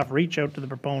have staff reach out to the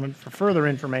proponent for further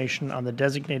information on the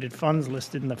designated funds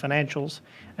listed in the financials,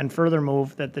 and further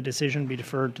move that the decision be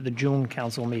deferred to the June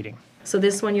Council meeting. So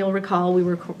this one, you'll recall, we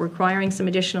were requiring some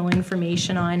additional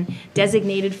information on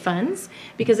designated funds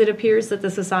because it appears that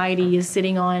the Society is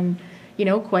sitting on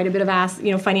quite a bit of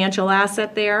financial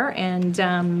asset there,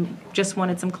 and just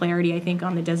wanted some clarity, I think,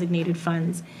 on the designated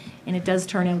funds. And it does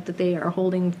turn out that they are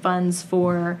holding funds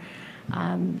for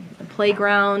a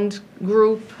playground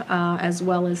group as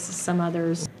well as some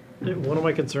others. One of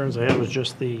my concerns I had was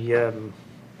just there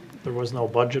was no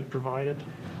budget provided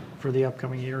for the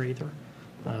upcoming year either.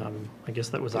 I guess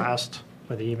that was asked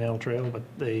by the email trail, but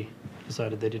they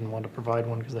decided they didn't want to provide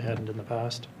one because they hadn't in the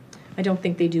past. I don't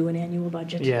think they do an annual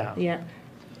budget. Yeah. Yeah.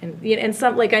 And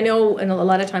some, like, I know, and a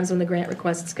lot of times when the grant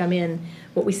requests come in,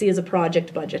 what we see is a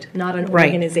project budget, not an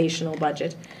organizational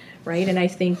budget, right? And I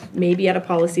think maybe at a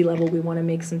policy level, we want to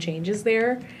make some changes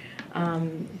there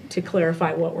to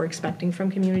clarify what we're expecting from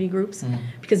community groups,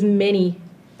 because many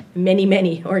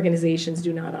organizations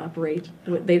do not operate.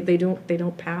 They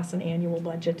don't pass an annual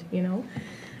budget,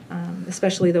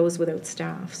 especially those without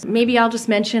staff. So maybe I'll just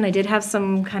mention I did have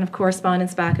some kind of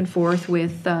correspondence back and forth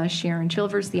with Sharon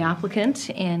Chilvers, the applicant,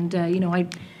 and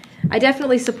I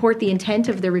definitely support the intent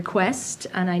of the request,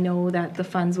 and I know that the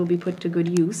funds will be put to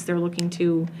good use. They're looking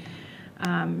to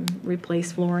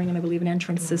replace flooring and I believe an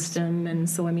entrance system, and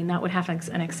so that would have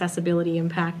an accessibility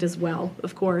impact as well,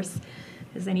 of course,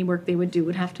 as any work they would do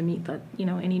would have to meet that,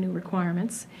 any new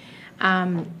requirements.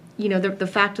 The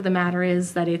fact of the matter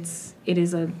is that it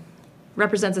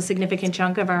represents a significant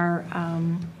chunk of our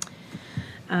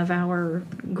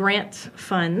grant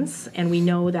funds, and we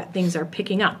know that things are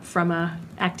picking up from a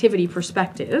activity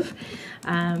perspective.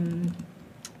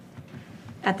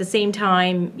 At the same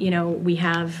time, we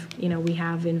have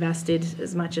invested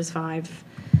as much as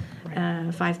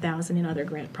 $5,000 in other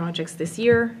grant projects this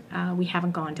year. We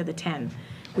haven't gone to the 10.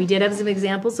 We did have some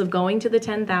examples of going to the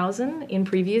 10,000 in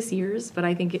previous years, but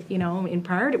I think, in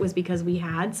part it was because we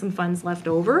had some funds left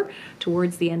over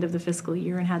towards the end of the fiscal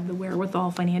year and had the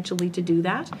wherewithal financially to do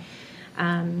that.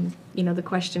 The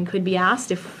question could be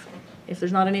asked, if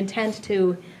there's not an intent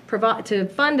to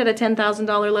fund at a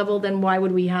 $10,000 level, then why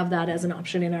would we have that as an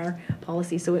option in our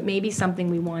policy? So it may be something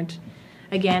we want,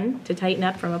 again, to tighten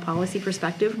up from a policy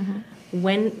perspective.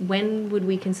 When would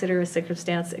we consider a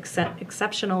circumstance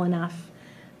exceptional enough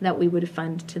that we would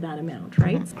fund to that amount,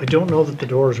 right? I don't know that the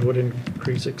doors would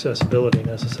increase accessibility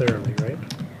necessarily, right?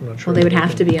 I'm not sure. Well, they would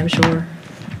have to be, I'm sure,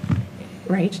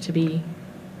 right,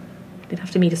 they'd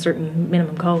have to meet a certain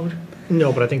minimum code.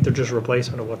 No, but I think they're just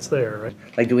replacement of what's there, right?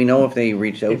 Like, do we know if they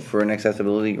reached out for an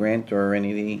accessibility grant or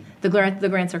any of The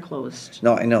grants are closed.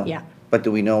 No, I know. Yeah. But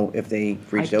do we know if they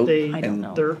reached out? I don't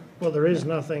know. There is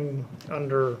nothing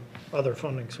under other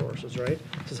funding sources, right? It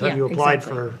says, have Yeah, you applied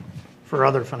exactly. for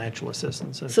other financial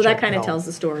assistance? And So that check kind of no. tells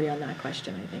the story on that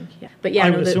question, I think, yeah. But yeah, I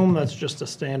no, would assume that's just a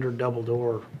standard double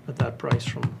door at that price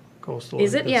from Coastal.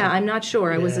 is it? Yeah, I'm not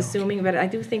sure. I was Yeah. assuming, but I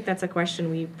do think that's a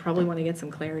question we probably want to get some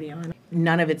clarity on.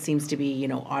 None of it seems to be,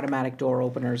 automatic door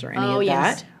openers or any Oh, of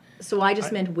yes. that. So I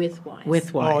just meant width-wise.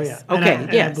 Width-wise. Oh, yeah. Okay, And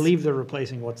I yes. believe they're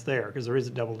replacing what's there, because there is a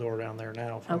double door down there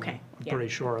now. Okay, I'm yeah. pretty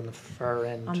sure on the far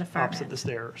end, On the far opposite end. the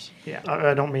stairs. Yeah,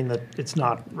 I don't mean that it's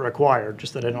not required,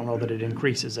 just that I don't know that it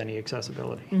increases any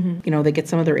accessibility. They get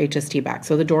some of their HST back.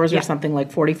 So the doors Yeah. are something like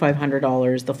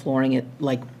 $4,500. The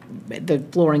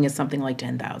flooring is something like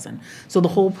 $10,000. So the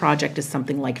whole project is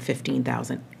something like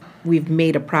 $15,000. We've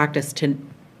made a practice to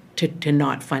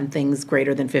not fund things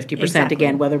greater than 50%. Exactly.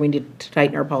 Again, whether we need to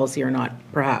tighten our policy or not,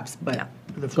 perhaps, but Yeah.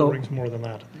 The flooring's more than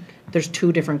that, I think. there's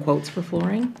 2 different quotes for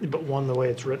flooring. But one, the way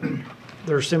it's written,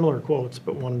 there are similar quotes,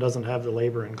 but one doesn't have the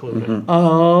labor included.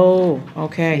 Oh,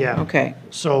 okay, Yeah. okay.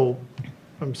 So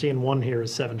I'm seeing one here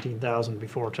is 17,000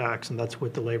 before tax, and that's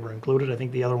with the labor included. I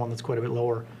think the other one that's quite a bit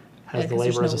lower has Yeah, the 'cause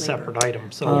there's labor as no a labor. separate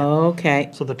item. So, Okay.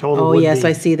 so the total Oh, would yes, be,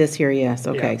 I see this here, yes,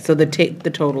 okay. Yeah. So the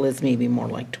total is maybe more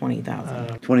like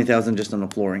 20,000. 20,000 just on the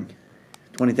flooring.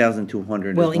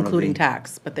 20,200. Well, including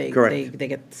tax, but they Correct.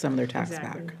 get some of their tax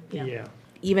Exactly, back. yeah.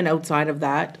 Even outside of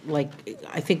that,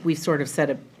 I think we've sort of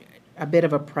set a bit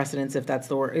of a precedence, if that's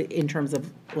the word, in terms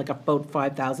of like about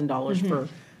 $5,000 for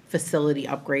facility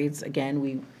upgrades. Again,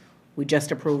 we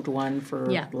just approved one for,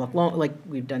 Yeah. like,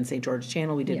 we've done St. George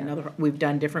Channel, we did Yeah. another, we've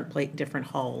done different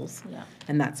halls. Yeah.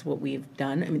 And that's what we've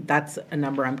done. I mean, that's a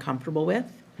number I'm comfortable with.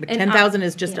 But And, 10,000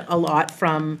 is just yeah. a lot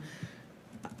from,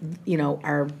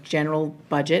 our general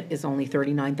budget is only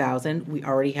 39,000. We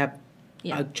already have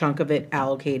Yeah. a chunk of it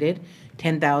allocated.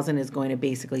 10,000 is going to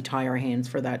basically tie our hands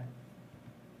for that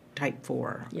type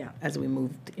 4. Yeah. As we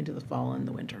move into the fall and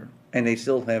the winter. And they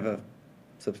still have a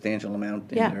substantial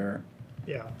amount in Yeah. their,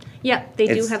 Yeah. Yeah, they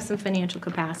do It's- have some financial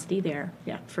capacity there,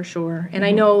 yeah, for sure. And I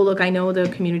know the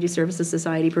Community Services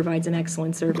Society provides an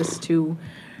excellent service to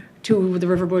the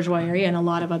River Bourgeois area and a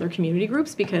lot of other community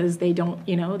groups, because they don't,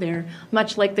 they're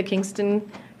much like the Kingston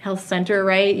Health Center,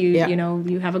 right? Yeah.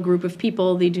 You have a group of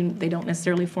people, they don't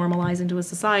necessarily formalize into a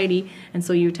society, and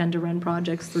so you tend to run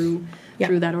projects through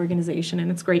that organization,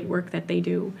 and it's great work that they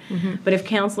do. But if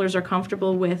councillors are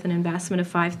comfortable with an investment of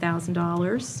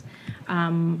 $5,000,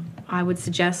 I would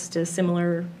suggest a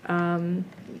similar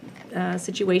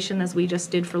situation as we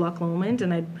just did for Loch Lomond,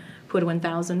 and I'd put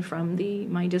 1,000 from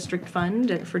my district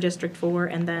fund for District 4,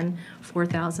 and then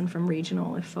 4,000 from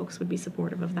regional, if folks would be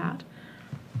supportive of that.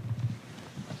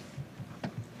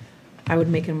 I would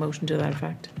make a motion to that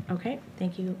effect. Okay,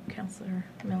 thank you, Councillor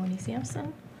Melanie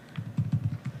Sampson.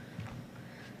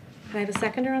 Can I have a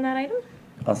seconder on that item?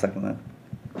 I'll second that.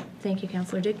 Thank you,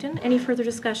 Councillor Digdon. Any further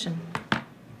discussion?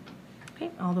 Okay,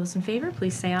 all those in favor,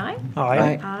 please say aye.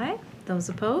 Aye. Aye. Those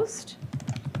opposed?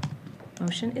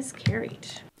 Motion is carried.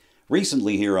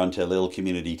 Recently here on Telil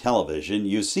Community Television,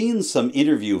 you've seen some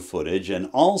interview footage and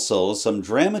also some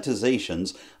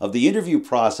dramatizations of the interview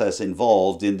process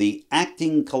involved in the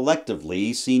Acting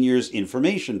Collectively Seniors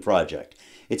Information Project.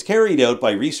 It's carried out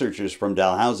by researchers from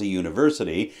Dalhousie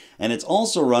University, and it's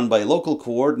also run by local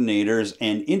coordinators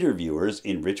and interviewers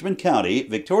in Richmond County,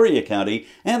 Victoria County,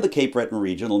 and the Cape Breton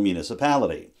Regional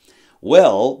Municipality.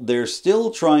 Well, they're still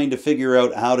trying to figure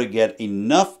out how to get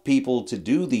enough people to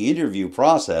do the interview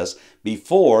process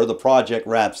before the project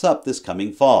wraps up this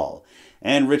coming fall.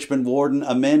 And Richmond Warden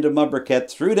Amanda Mombourquette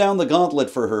threw down the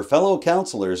gauntlet for her fellow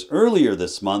councillors earlier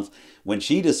this month when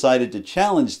she decided to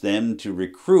challenge them to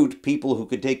recruit people who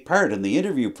could take part in the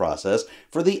interview process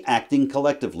for the Acting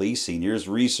Collectively Seniors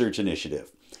Research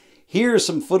Initiative. Here's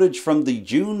some footage from the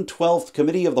June 12th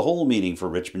Committee of the Whole meeting for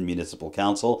Richmond Municipal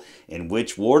Council, in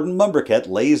which Warden Mombourquette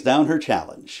lays down her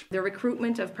challenge. The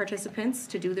recruitment of participants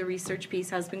to do the research piece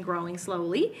has been growing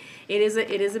slowly. It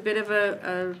is a bit of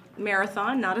a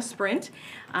marathon, not a sprint.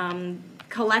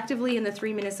 Collectively, in the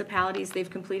 3 municipalities, they've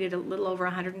completed a little over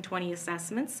 120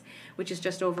 assessments, which is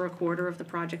just over a quarter of the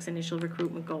project's initial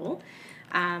recruitment goal.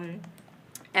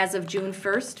 As of June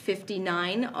 1st,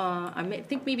 59, I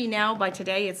think maybe now by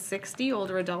today it's 60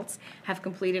 older adults have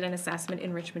completed an assessment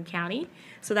in Richmond County.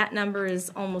 So that number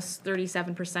is almost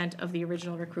 37% of the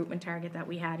original recruitment target that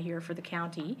we had here for the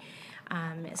county.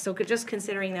 So just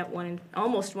considering that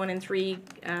almost one in 3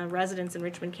 residents in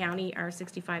Richmond County are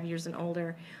 65 years and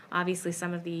older, obviously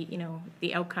some of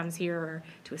the outcomes here are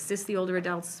to assist the older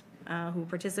adults who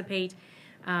participate,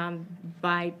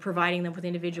 by providing them with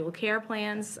individual care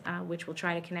plans, which will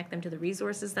try to connect them to the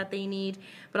resources that they need,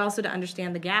 but also to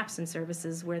understand the gaps in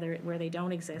services where they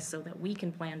don't exist, so that we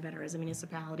can plan better as a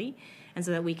municipality, and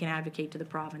so that we can advocate to the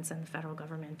province and the federal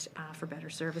government for better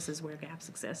services where gaps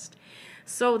exist.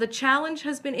 So the challenge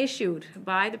has been issued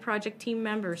by the project team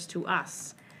members to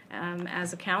us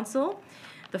as a council.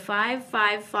 The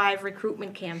 5-5-5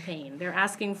 recruitment campaign. They're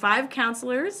asking 5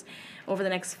 councillors over the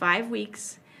next 5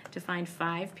 weeks to find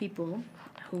 5 people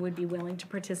who would be willing to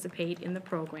participate in the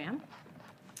program,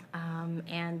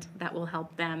 and that will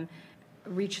help them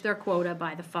reach their quota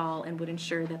by the fall and would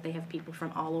ensure that they have people from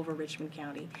all over Richmond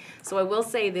County. So I will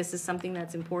say this is something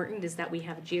that's important, is that we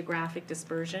have a geographic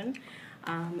dispersion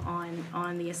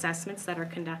on the assessments that are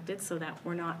conducted, so that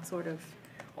we're not sort of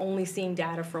only seeing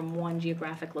data from one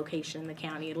geographic location in the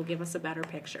county. It'll give us a better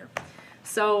picture.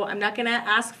 So I'm not going to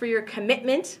ask for your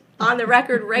commitment on the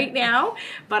record right now,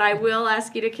 but I will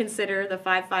ask you to consider the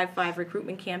 5-5-5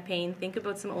 recruitment campaign. Think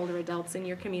about some older adults in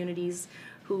your communities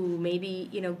who may be,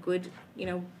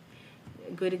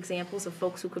 good examples of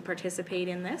folks who could participate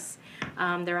in this.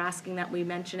 They're asking that we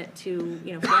mention it to,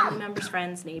 family members,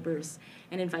 friends, neighbors,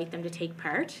 and invite them to take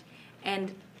part.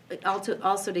 And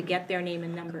also to get their name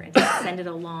and number and to send it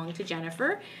along to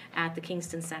Jennifer at the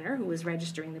Kingston Centre, who is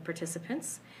registering the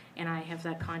participants. And I have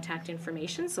that contact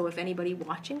information, so if anybody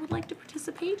watching would like to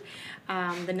participate,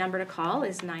 the number to call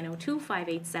is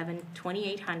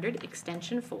 902-587-2800,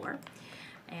 extension 4.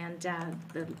 And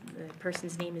the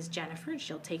person's name is Jennifer, and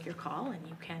she'll take your call, and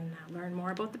you can learn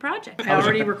more about the project. I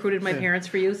already recruited my parents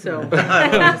for you, so.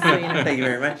 Thank you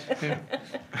very much.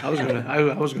 I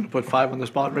was gonna put 5 on the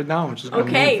spot right now, which is gonna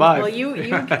Okay, mean 5. well, you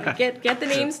get the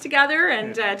names together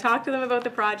and talk to them about the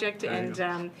project, and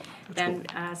then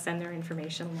send their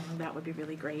information along. That would be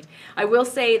really great. I will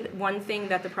say that one thing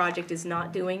that the project is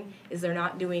not doing is they're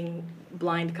not doing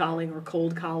blind calling or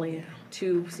cold calling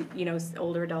to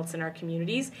older adults in our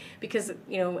communities, because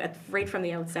right from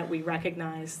the outset we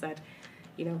recognize that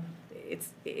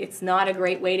it's not a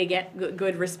great way to get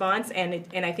good response, and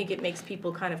I think it makes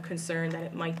people kind of concerned that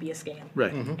it might be a scam.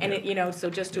 Right. And so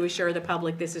just to assure the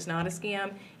public this is not a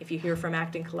scam. If you hear from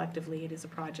Acting Collectively, it is a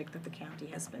project that the county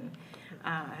has been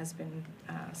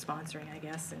sponsoring, I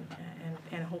guess,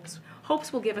 and hopes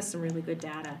will give us some really good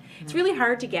data. It's really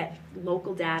hard to get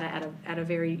local data at a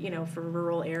very for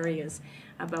rural areas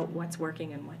about what's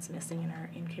working and what's missing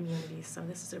in communities. So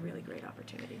this is a really great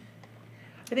opportunity.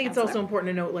 I think it's also important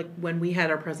to note, like, when we had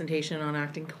our presentation on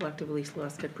Acting Collectively,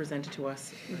 Celeste had presented to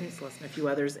us, Celeste and a few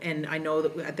others, and I know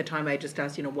that at the time I just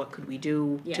asked, what could we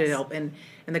do to help, and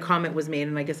the comment was made,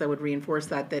 and I guess I would reinforce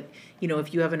that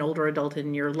if you have an older adult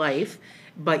in your life,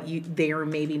 but they are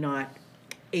maybe not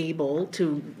able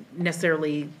to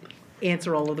necessarily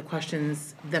answer all of the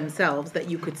questions themselves, that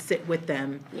you could sit with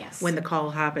them when the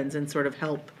call happens and sort of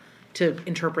help to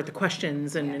interpret the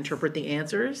questions and interpret the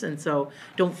answers. And so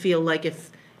don't feel like if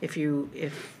you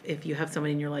have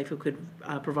someone in your life who could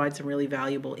provide some really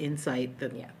valuable insight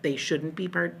that they shouldn't be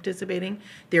participating,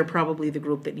 they're probably the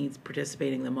group that needs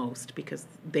participating the most, because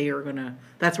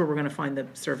that's where we're gonna find the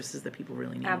services that people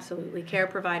really need. Absolutely. Care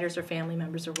providers or family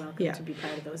members are welcome to be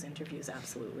part of those interviews.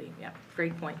 Absolutely. Yeah.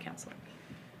 Great point, Councillor.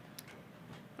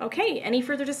 Okay, any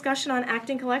further discussion on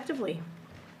Acting Collectively?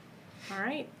 All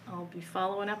right, I'll be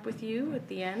following up with you at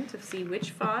the end to see which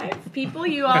 5 people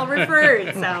you all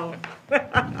referred. So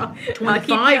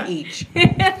 25 each.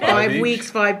 5 each.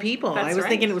 weeks, 5 people. That's I was right.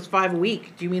 thinking it was 5 a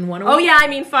week. Do you mean 1 a week? Oh yeah, I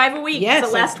mean 5 a week. Yes,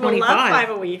 Celeste will love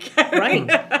 5 a week. Right.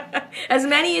 As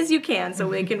many as you can, so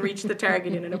they can reach the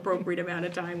target in an appropriate amount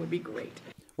of time would be great.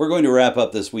 We're going to wrap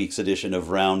up this week's edition of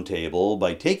Roundtable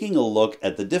by taking a look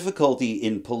at the difficulty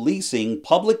in policing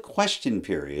public question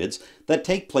periods that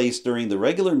take place during the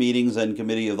regular meetings and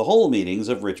Committee of the Whole meetings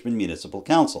of Richmond Municipal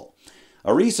Council.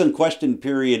 A recent question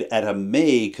period at a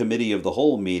May Committee of the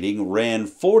Whole meeting ran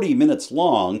 40 minutes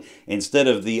long instead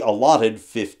of the allotted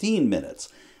 15 minutes.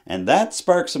 And that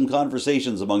sparked some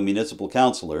conversations among municipal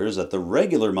councillors at the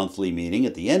regular monthly meeting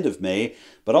at the end of May,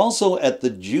 but also at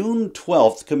the June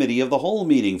 12th Committee of the Whole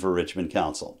meeting for Richmond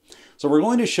Council. So we're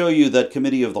going to show you that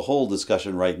Committee of the Whole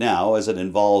discussion right now, as it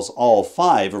involves all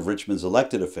 5 of Richmond's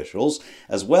elected officials,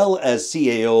 as well as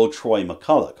CAO Troy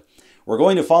McCulloch. We're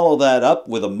going to follow that up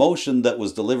with a motion that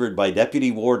was delivered by Deputy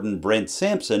Warden Brent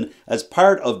Sampson as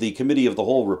part of the Committee of the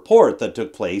Whole report that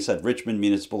took place at Richmond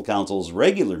Municipal Council's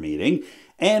regular meeting,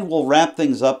 and we'll wrap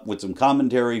things up with some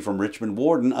commentary from Richmond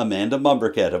Warden Amanda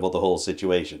Mombourquette about the whole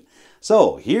situation.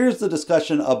 So here's the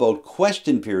discussion about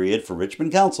question period for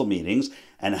Richmond Council meetings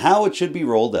and how it should be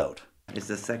rolled out. It's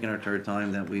the second or third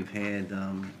time that we've had,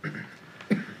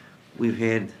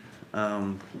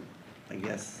 I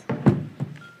guess,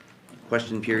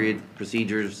 question period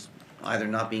procedures either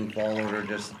not being followed or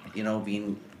just,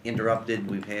 being interrupted.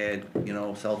 We've had,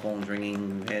 cell phones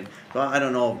ringing. We've had, so I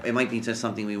don't know, it might be just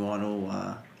something we want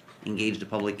to engage the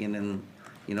public in and,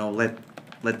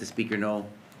 let the speaker know.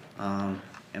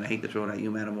 And I hate to throw it at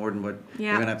you, Madam Warden, but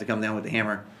you're gonna have to come down with the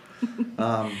hammer.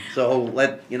 So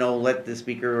let the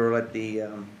speaker or let the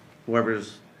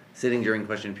whoever's sitting during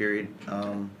question period,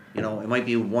 it might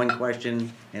be one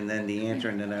question and then the answer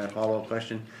and then a follow-up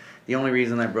question. The only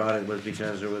reason I brought it was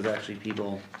because there was actually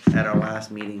people at our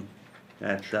last meeting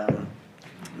that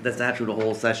sat through the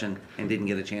whole session and didn't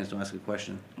get a chance to ask a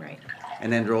question. Right.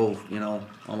 And then drove,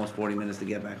 almost 40 minutes to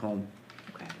get back home.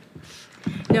 Okay.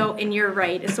 No, and you're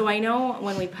right. So I know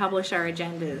when we publish our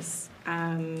agendas,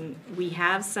 we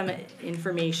have some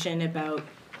information about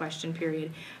question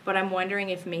period, but I'm wondering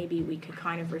if maybe we could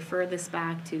kind of refer this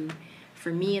back to,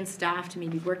 for me and staff to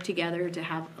maybe work together to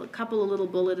have a couple of little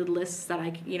bulleted lists that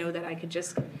I could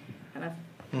just kind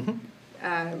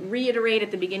of reiterate at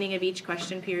the beginning of each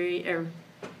question period,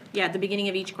 at the beginning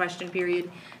of each question period,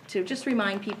 to just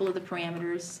remind people of the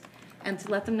parameters and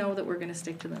to let them know that we're going to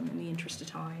stick to them in the interest of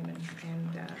time. And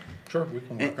Sure, we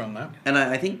can work on that. And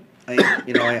I think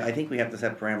I think we have to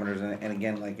set parameters, and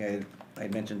again, like I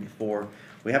mentioned before,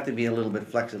 we have to be a little bit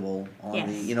flexible on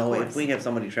if we have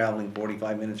somebody traveling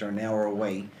 45 minutes or an hour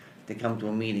away to come to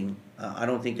a meeting, I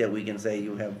don't think that we can say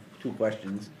you have 2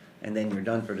 questions and then you're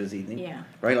done for this evening. Yeah.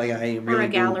 Right? Like I really or a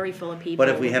gallery full of people. But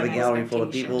if we have a with an gallery full of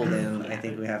expectation. people, then I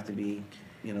think we have to be,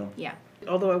 Yeah.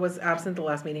 Although I was absent the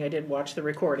last meeting, I did watch the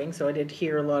recording, so I did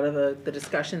hear a lot of the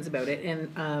discussions about it.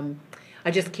 And I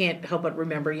just can't help but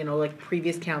remember, like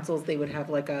previous councils, they would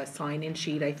have like a sign-in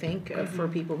sheet, I think, for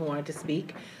people who wanted to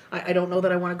speak. I don't know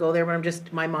that I want to go there, but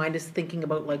my mind is thinking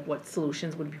about like what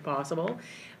solutions would be possible.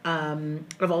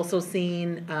 I've also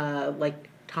seen like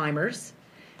timers.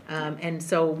 And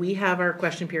so we have our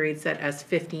question period set as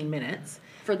 15 minutes.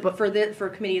 For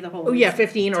committee of the whole. Oh yeah,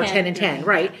 15 or 10 and 10,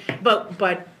 right? But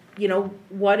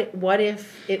what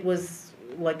if it was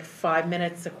like 5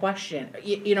 minutes a question,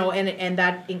 and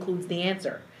that includes the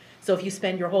answer. So if you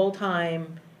spend your whole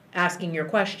time asking your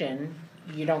question,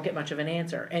 you don't get much of an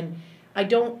answer. And I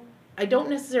don't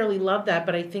necessarily love that,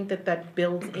 but I think that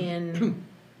builds in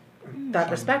that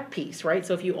respect piece, right?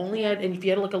 So if you only had, and if you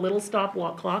had like a little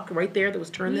stopwatch clock right there that was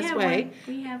turned this way.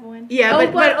 We have one. Yeah,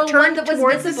 but turned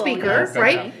towards the speaker, yes,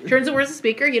 right? okay. Turns towards the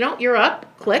speaker, you're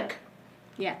up, click.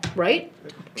 Yeah. Right?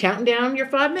 Counting down your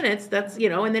 5 minutes, that's,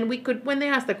 and then we could, when they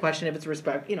ask the question, if it's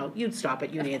respect, you'd stop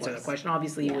it, you'd answer the question.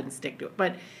 Obviously, you wouldn't stick to it.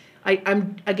 But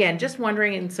I'm, again, just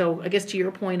wondering, and so I guess to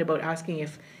your point about asking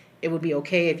if it would be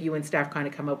okay if you and staff kind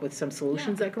of come up with some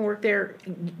solutions that can work there,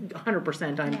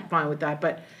 100% I'm fine with that.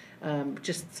 But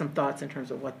just some thoughts in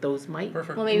terms of what those might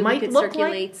Perfect. Well, maybe we could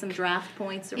circulate some draft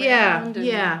points around.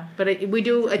 Yeah. But we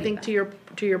do, I think to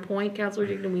your point, Councillor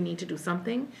Dignan, we need to do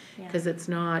something because it's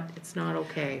not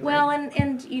okay. Well, right?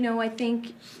 and I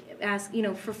think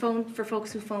for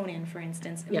folks who phone in, for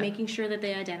instance, making sure that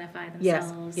they identify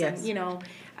themselves. Yes.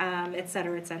 And et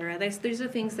cetera, et cetera. These are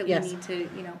things that we need to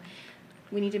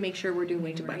we need to make sure we're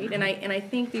doing right. And I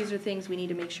think these are things we need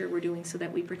to make sure we're doing so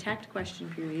that we protect question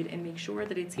period and make sure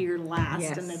that it's here to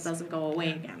last and it doesn't go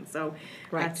away again. So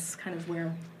that's kind of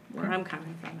where I'm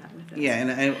coming from with this. Yeah,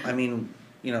 and I mean,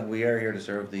 we are here to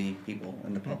serve the people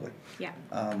and the public. Yeah.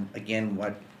 Again,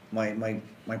 what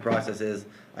my process is,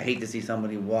 I hate to see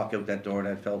somebody walk out that door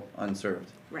that felt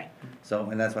unserved. Right.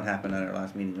 So, and that's what happened at our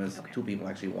last meeting, was 2 people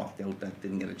actually walked out that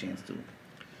didn't get a chance to.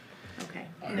 Okay.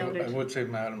 I would say,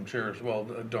 Madam Chair, as well,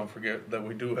 don't forget that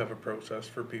we do have a process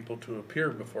for people to appear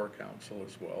before council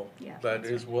as well. Yeah, that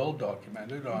is well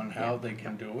documented on how they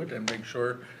can do it, and make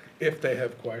sure if they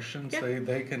have questions,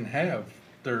 they can have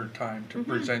their time to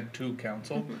present to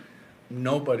council.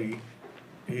 Nobody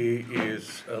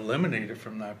is eliminated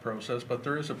from that process, but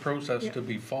there is a process to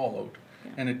be followed.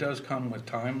 And it does come with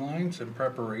timelines and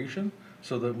preparation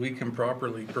so that we can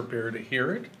properly prepare to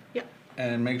hear it. Yeah.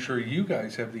 And make sure you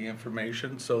guys have the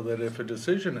information so that if a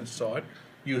decision is sought,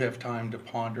 you have time to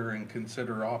ponder and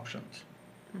consider options.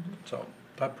 So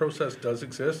that process does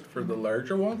exist for the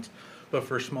larger ones, but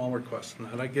for small requests,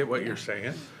 and I get what you're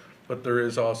saying, but there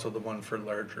is also the one for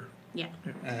larger. Yeah.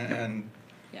 And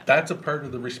Yeah. that's a part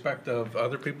of the respect of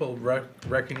other people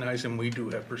recognizing we do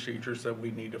have procedures that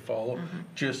we need to follow,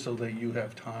 just so that you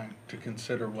have time to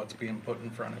consider what's being put in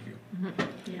front of you.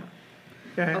 Yeah.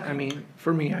 Yeah, I mean,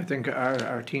 for me, I think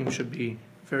our team should be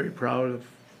very proud of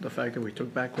the fact that we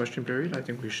took back question period. I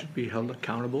think we should be held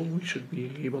accountable. We should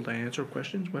be able to answer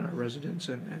questions when our residents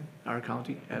and our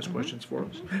county ask questions for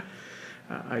us.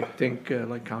 I think,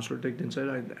 like Councillor Digdon said,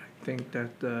 I think that,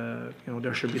 you know,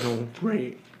 there should be no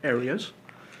gray areas.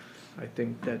 I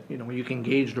think that, you know, you can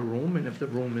gauge the room, and if the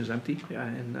room is empty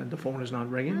and the phone is not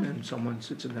ringing and someone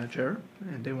sits in that chair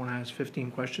and they want to ask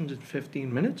 15 questions in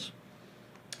 15 minutes,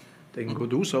 they can go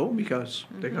do so because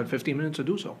they got 15 minutes to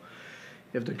do so.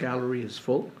 If the gallery is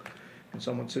full and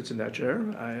someone sits in that chair,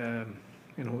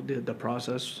 you know, the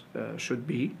process should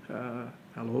be,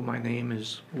 hello, my name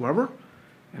is whoever,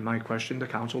 and my question to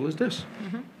council is this.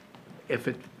 If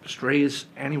it strays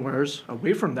anywheres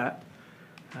away from that,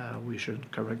 we should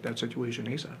correct that situation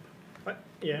ASAP.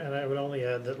 Yeah, and I would only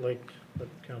add that, like what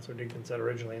Councillor Digdon said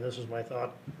originally, and this was my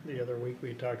thought the other week,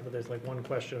 we talked about there's like one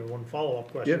question and one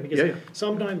follow-up question. Yeah, Because yeah.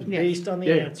 sometimes Yeah. based on the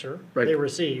Yeah, yeah. answer Right. they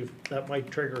receive, that might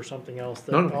trigger something else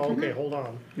that, No, no. oh, okay, hold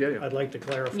on. Yeah, yeah. I'd like to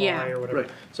clarify Yeah. or whatever. Right.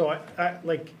 So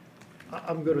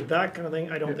I'm good with that kind of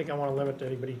thing. I don't think I want to limit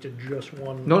anybody to just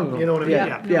one. No, no, no. You know what I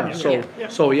mean? Yeah, so, Yeah.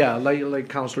 so yeah, like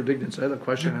Councillor Digdon said, a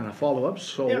question and a follow-up.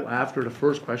 So Yeah. after the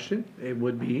first question, it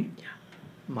would be,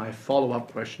 my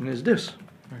follow-up question is this.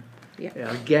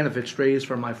 Yeah. Again, if it strays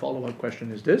from my follow-up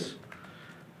question is this,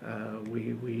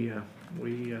 we Well, the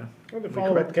we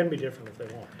follow-up correct. can be different if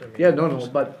they want. I mean, Yeah, no,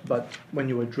 but when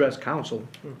you address council,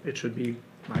 it should be,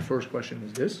 my first question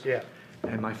is this. Yeah.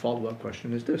 And my follow-up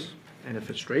question is this. And if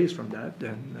it strays from that,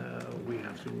 then we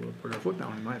have to put our foot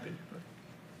down, in my opinion.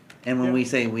 And when we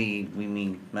say we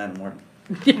mean Madam Warden.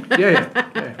 Yeah.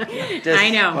 Just- I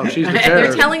know. Well, she's the chair.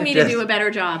 They're telling me to Just- do a better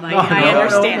job. I No,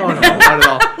 understand. No, not at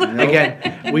all.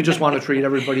 Again, we just want to treat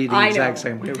everybody the I exact know.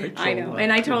 same way, right? I So, know,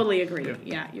 and I totally agree. yeah.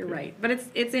 Yeah, you're right. But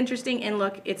it's interesting, and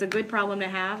look, it's a good problem to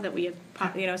have that we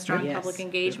have, strong Yes. public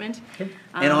engagement.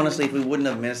 And honestly, if we wouldn't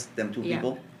have missed them two Yeah.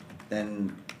 people,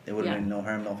 then it would have Yeah. been no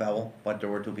harm, no foul, but there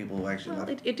were two people who actually Well,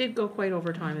 left. it did go quite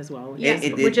over time as well, Yes.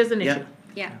 It did, which is an yeah. issue.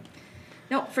 Yeah.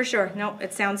 No, for sure. No,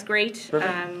 it sounds great.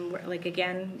 Perfect. We're, like,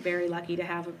 again, very lucky to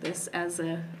have this as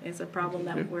a problem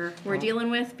that we're dealing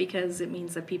with, because it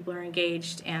means that people are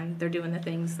engaged and they're doing the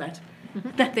things that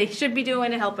they should be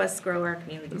doing to help us grow our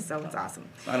community. So it's awesome.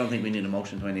 I don't think we need a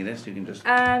motion to any of this, you can just,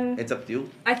 Um, it's up to you.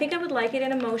 I think I would like it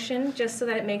in a motion, just so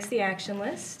that it makes the action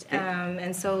list.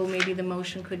 And so maybe the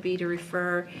motion could be to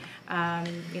refer,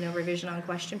 revision on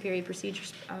question period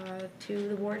procedures to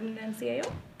the warden and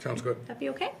CAO. Sounds good. That'd be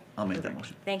okay? I'll make that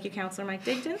motion. Thank you, Councillor Mike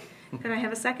Digdon. Could I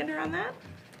have a seconder on that?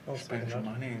 I'll second Spends your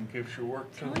that. money and gives you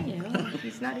work too. Telling you,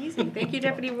 it's not easy. Thank you,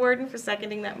 Deputy Warden, for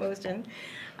seconding that motion.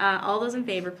 All those in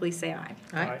favor, please say aye.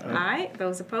 Aye. Aye.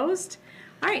 Those opposed?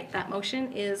 All right, that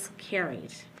motion is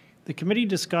carried. The committee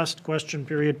discussed question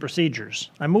period procedures.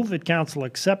 I move that council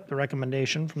accept the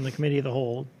recommendation from the committee of the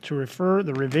whole to refer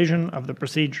the revision of the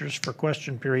procedures for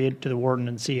question period to the warden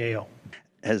and CAO.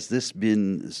 Has this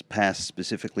been passed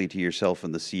specifically to yourself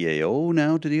and the CAO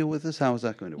now to deal with this? How is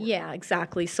that going to work? Yeah,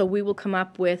 exactly. So we will come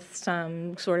up with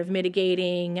some sort of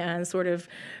mitigating and sort of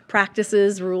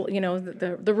practices,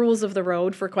 the rules of the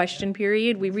road for question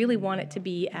period. We really want it to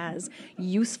be as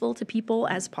useful to people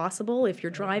as possible. If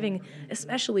you're driving,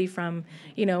 especially from,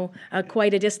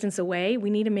 quite a distance away,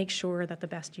 we need to make sure that the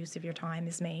best use of your time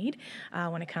is made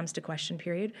when it comes to question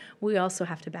period. We also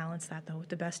have to balance that, though, with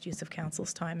the best use of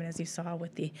council's time. And as you saw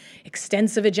with the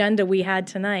extensive agenda we had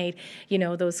tonight,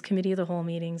 those committee of the whole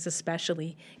meetings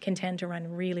especially can tend to run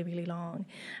really, really long.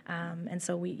 And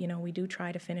so we do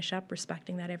try to finish up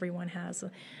respecting that everyone has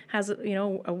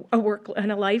a work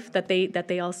and a life that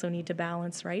they also need to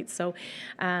balance, right? So,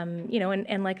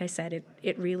 and like I said,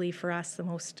 it really, for us,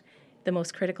 the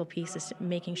most critical piece is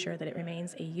making sure that it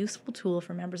remains a useful tool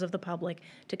for members of the public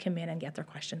to come in and get their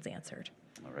questions answered.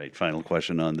 All right, final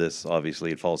question on this.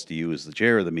 Obviously, it falls to you as the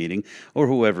chair of the meeting, or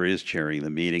whoever is chairing the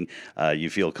meeting. You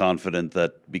feel confident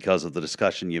that because of the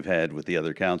discussion you've had with the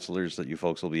other councillors, that you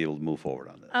folks will be able to move forward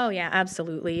on this? Oh, yeah,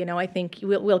 absolutely. You know, I think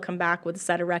we'll come back with a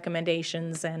set of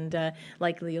recommendations, and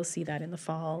likely you'll see that in the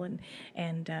fall, and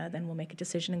then we'll make a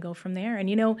decision and go from there. And,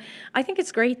 you know, I think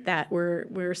it's great that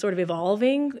we're sort of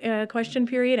evolving question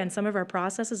period and some of our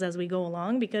processes as we go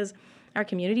along, because our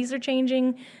communities are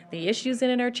changing, the issues in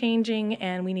it are changing,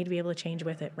 and we need to be able to change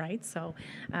with it, right? So,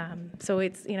 so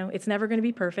it's, you know, it's never going to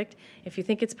be perfect. If you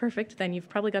think it's perfect, then you've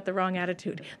probably got the wrong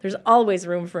attitude. There's always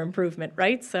room for improvement,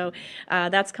 right? So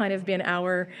that's kind of been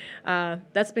our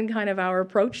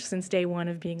approach since day one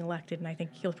of being elected, and I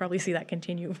think you'll probably see that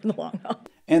continue for the long haul.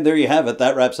 And there you have it.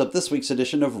 That wraps up this week's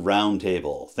edition of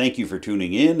Roundtable. Thank you for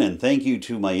tuning in, and thank you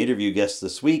to my interview guest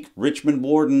this week, Richmond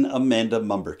Warden Amanda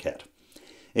Mombourquette.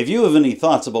 If you have any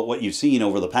thoughts about what you've seen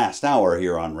over the past hour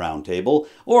here on Roundtable,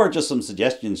 or just some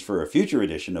suggestions for a future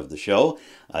edition of the show,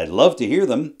 I'd love to hear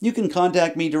them. You can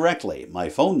contact me directly. My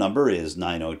phone number is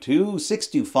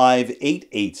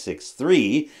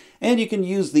 902-625-8863, and you can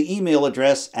use the email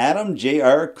address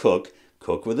adamjrcook,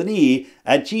 cook with an E,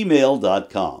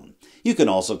 @gmail.com. You can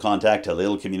also contact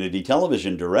Halil Community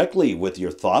Television directly with your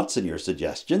thoughts and your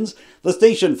suggestions. The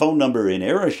station phone number in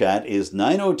Arashat is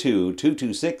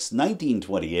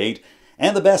 902-226-1928,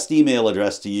 and the best email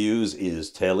address to use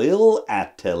is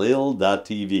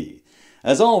telil@telil.tv.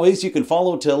 As always, you can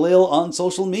follow Telil on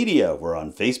social media. We're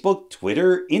on Facebook,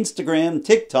 Twitter, Instagram,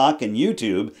 TikTok, and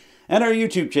YouTube. And our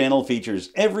YouTube channel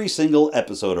features every single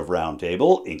episode of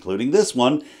Roundtable, including this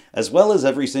one, as well as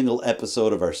every single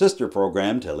episode of our sister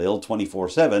program, Telil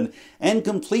 24/7, and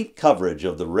complete coverage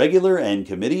of the regular and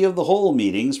Committee of the Whole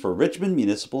meetings for Richmond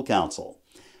Municipal Council.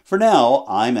 For now,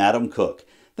 I'm Adam Cook.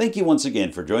 Thank you once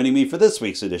again for joining me for this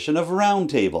week's edition of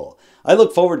Roundtable. I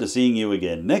look forward to seeing you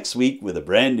again next week with a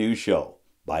brand new show.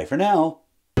 Bye for now.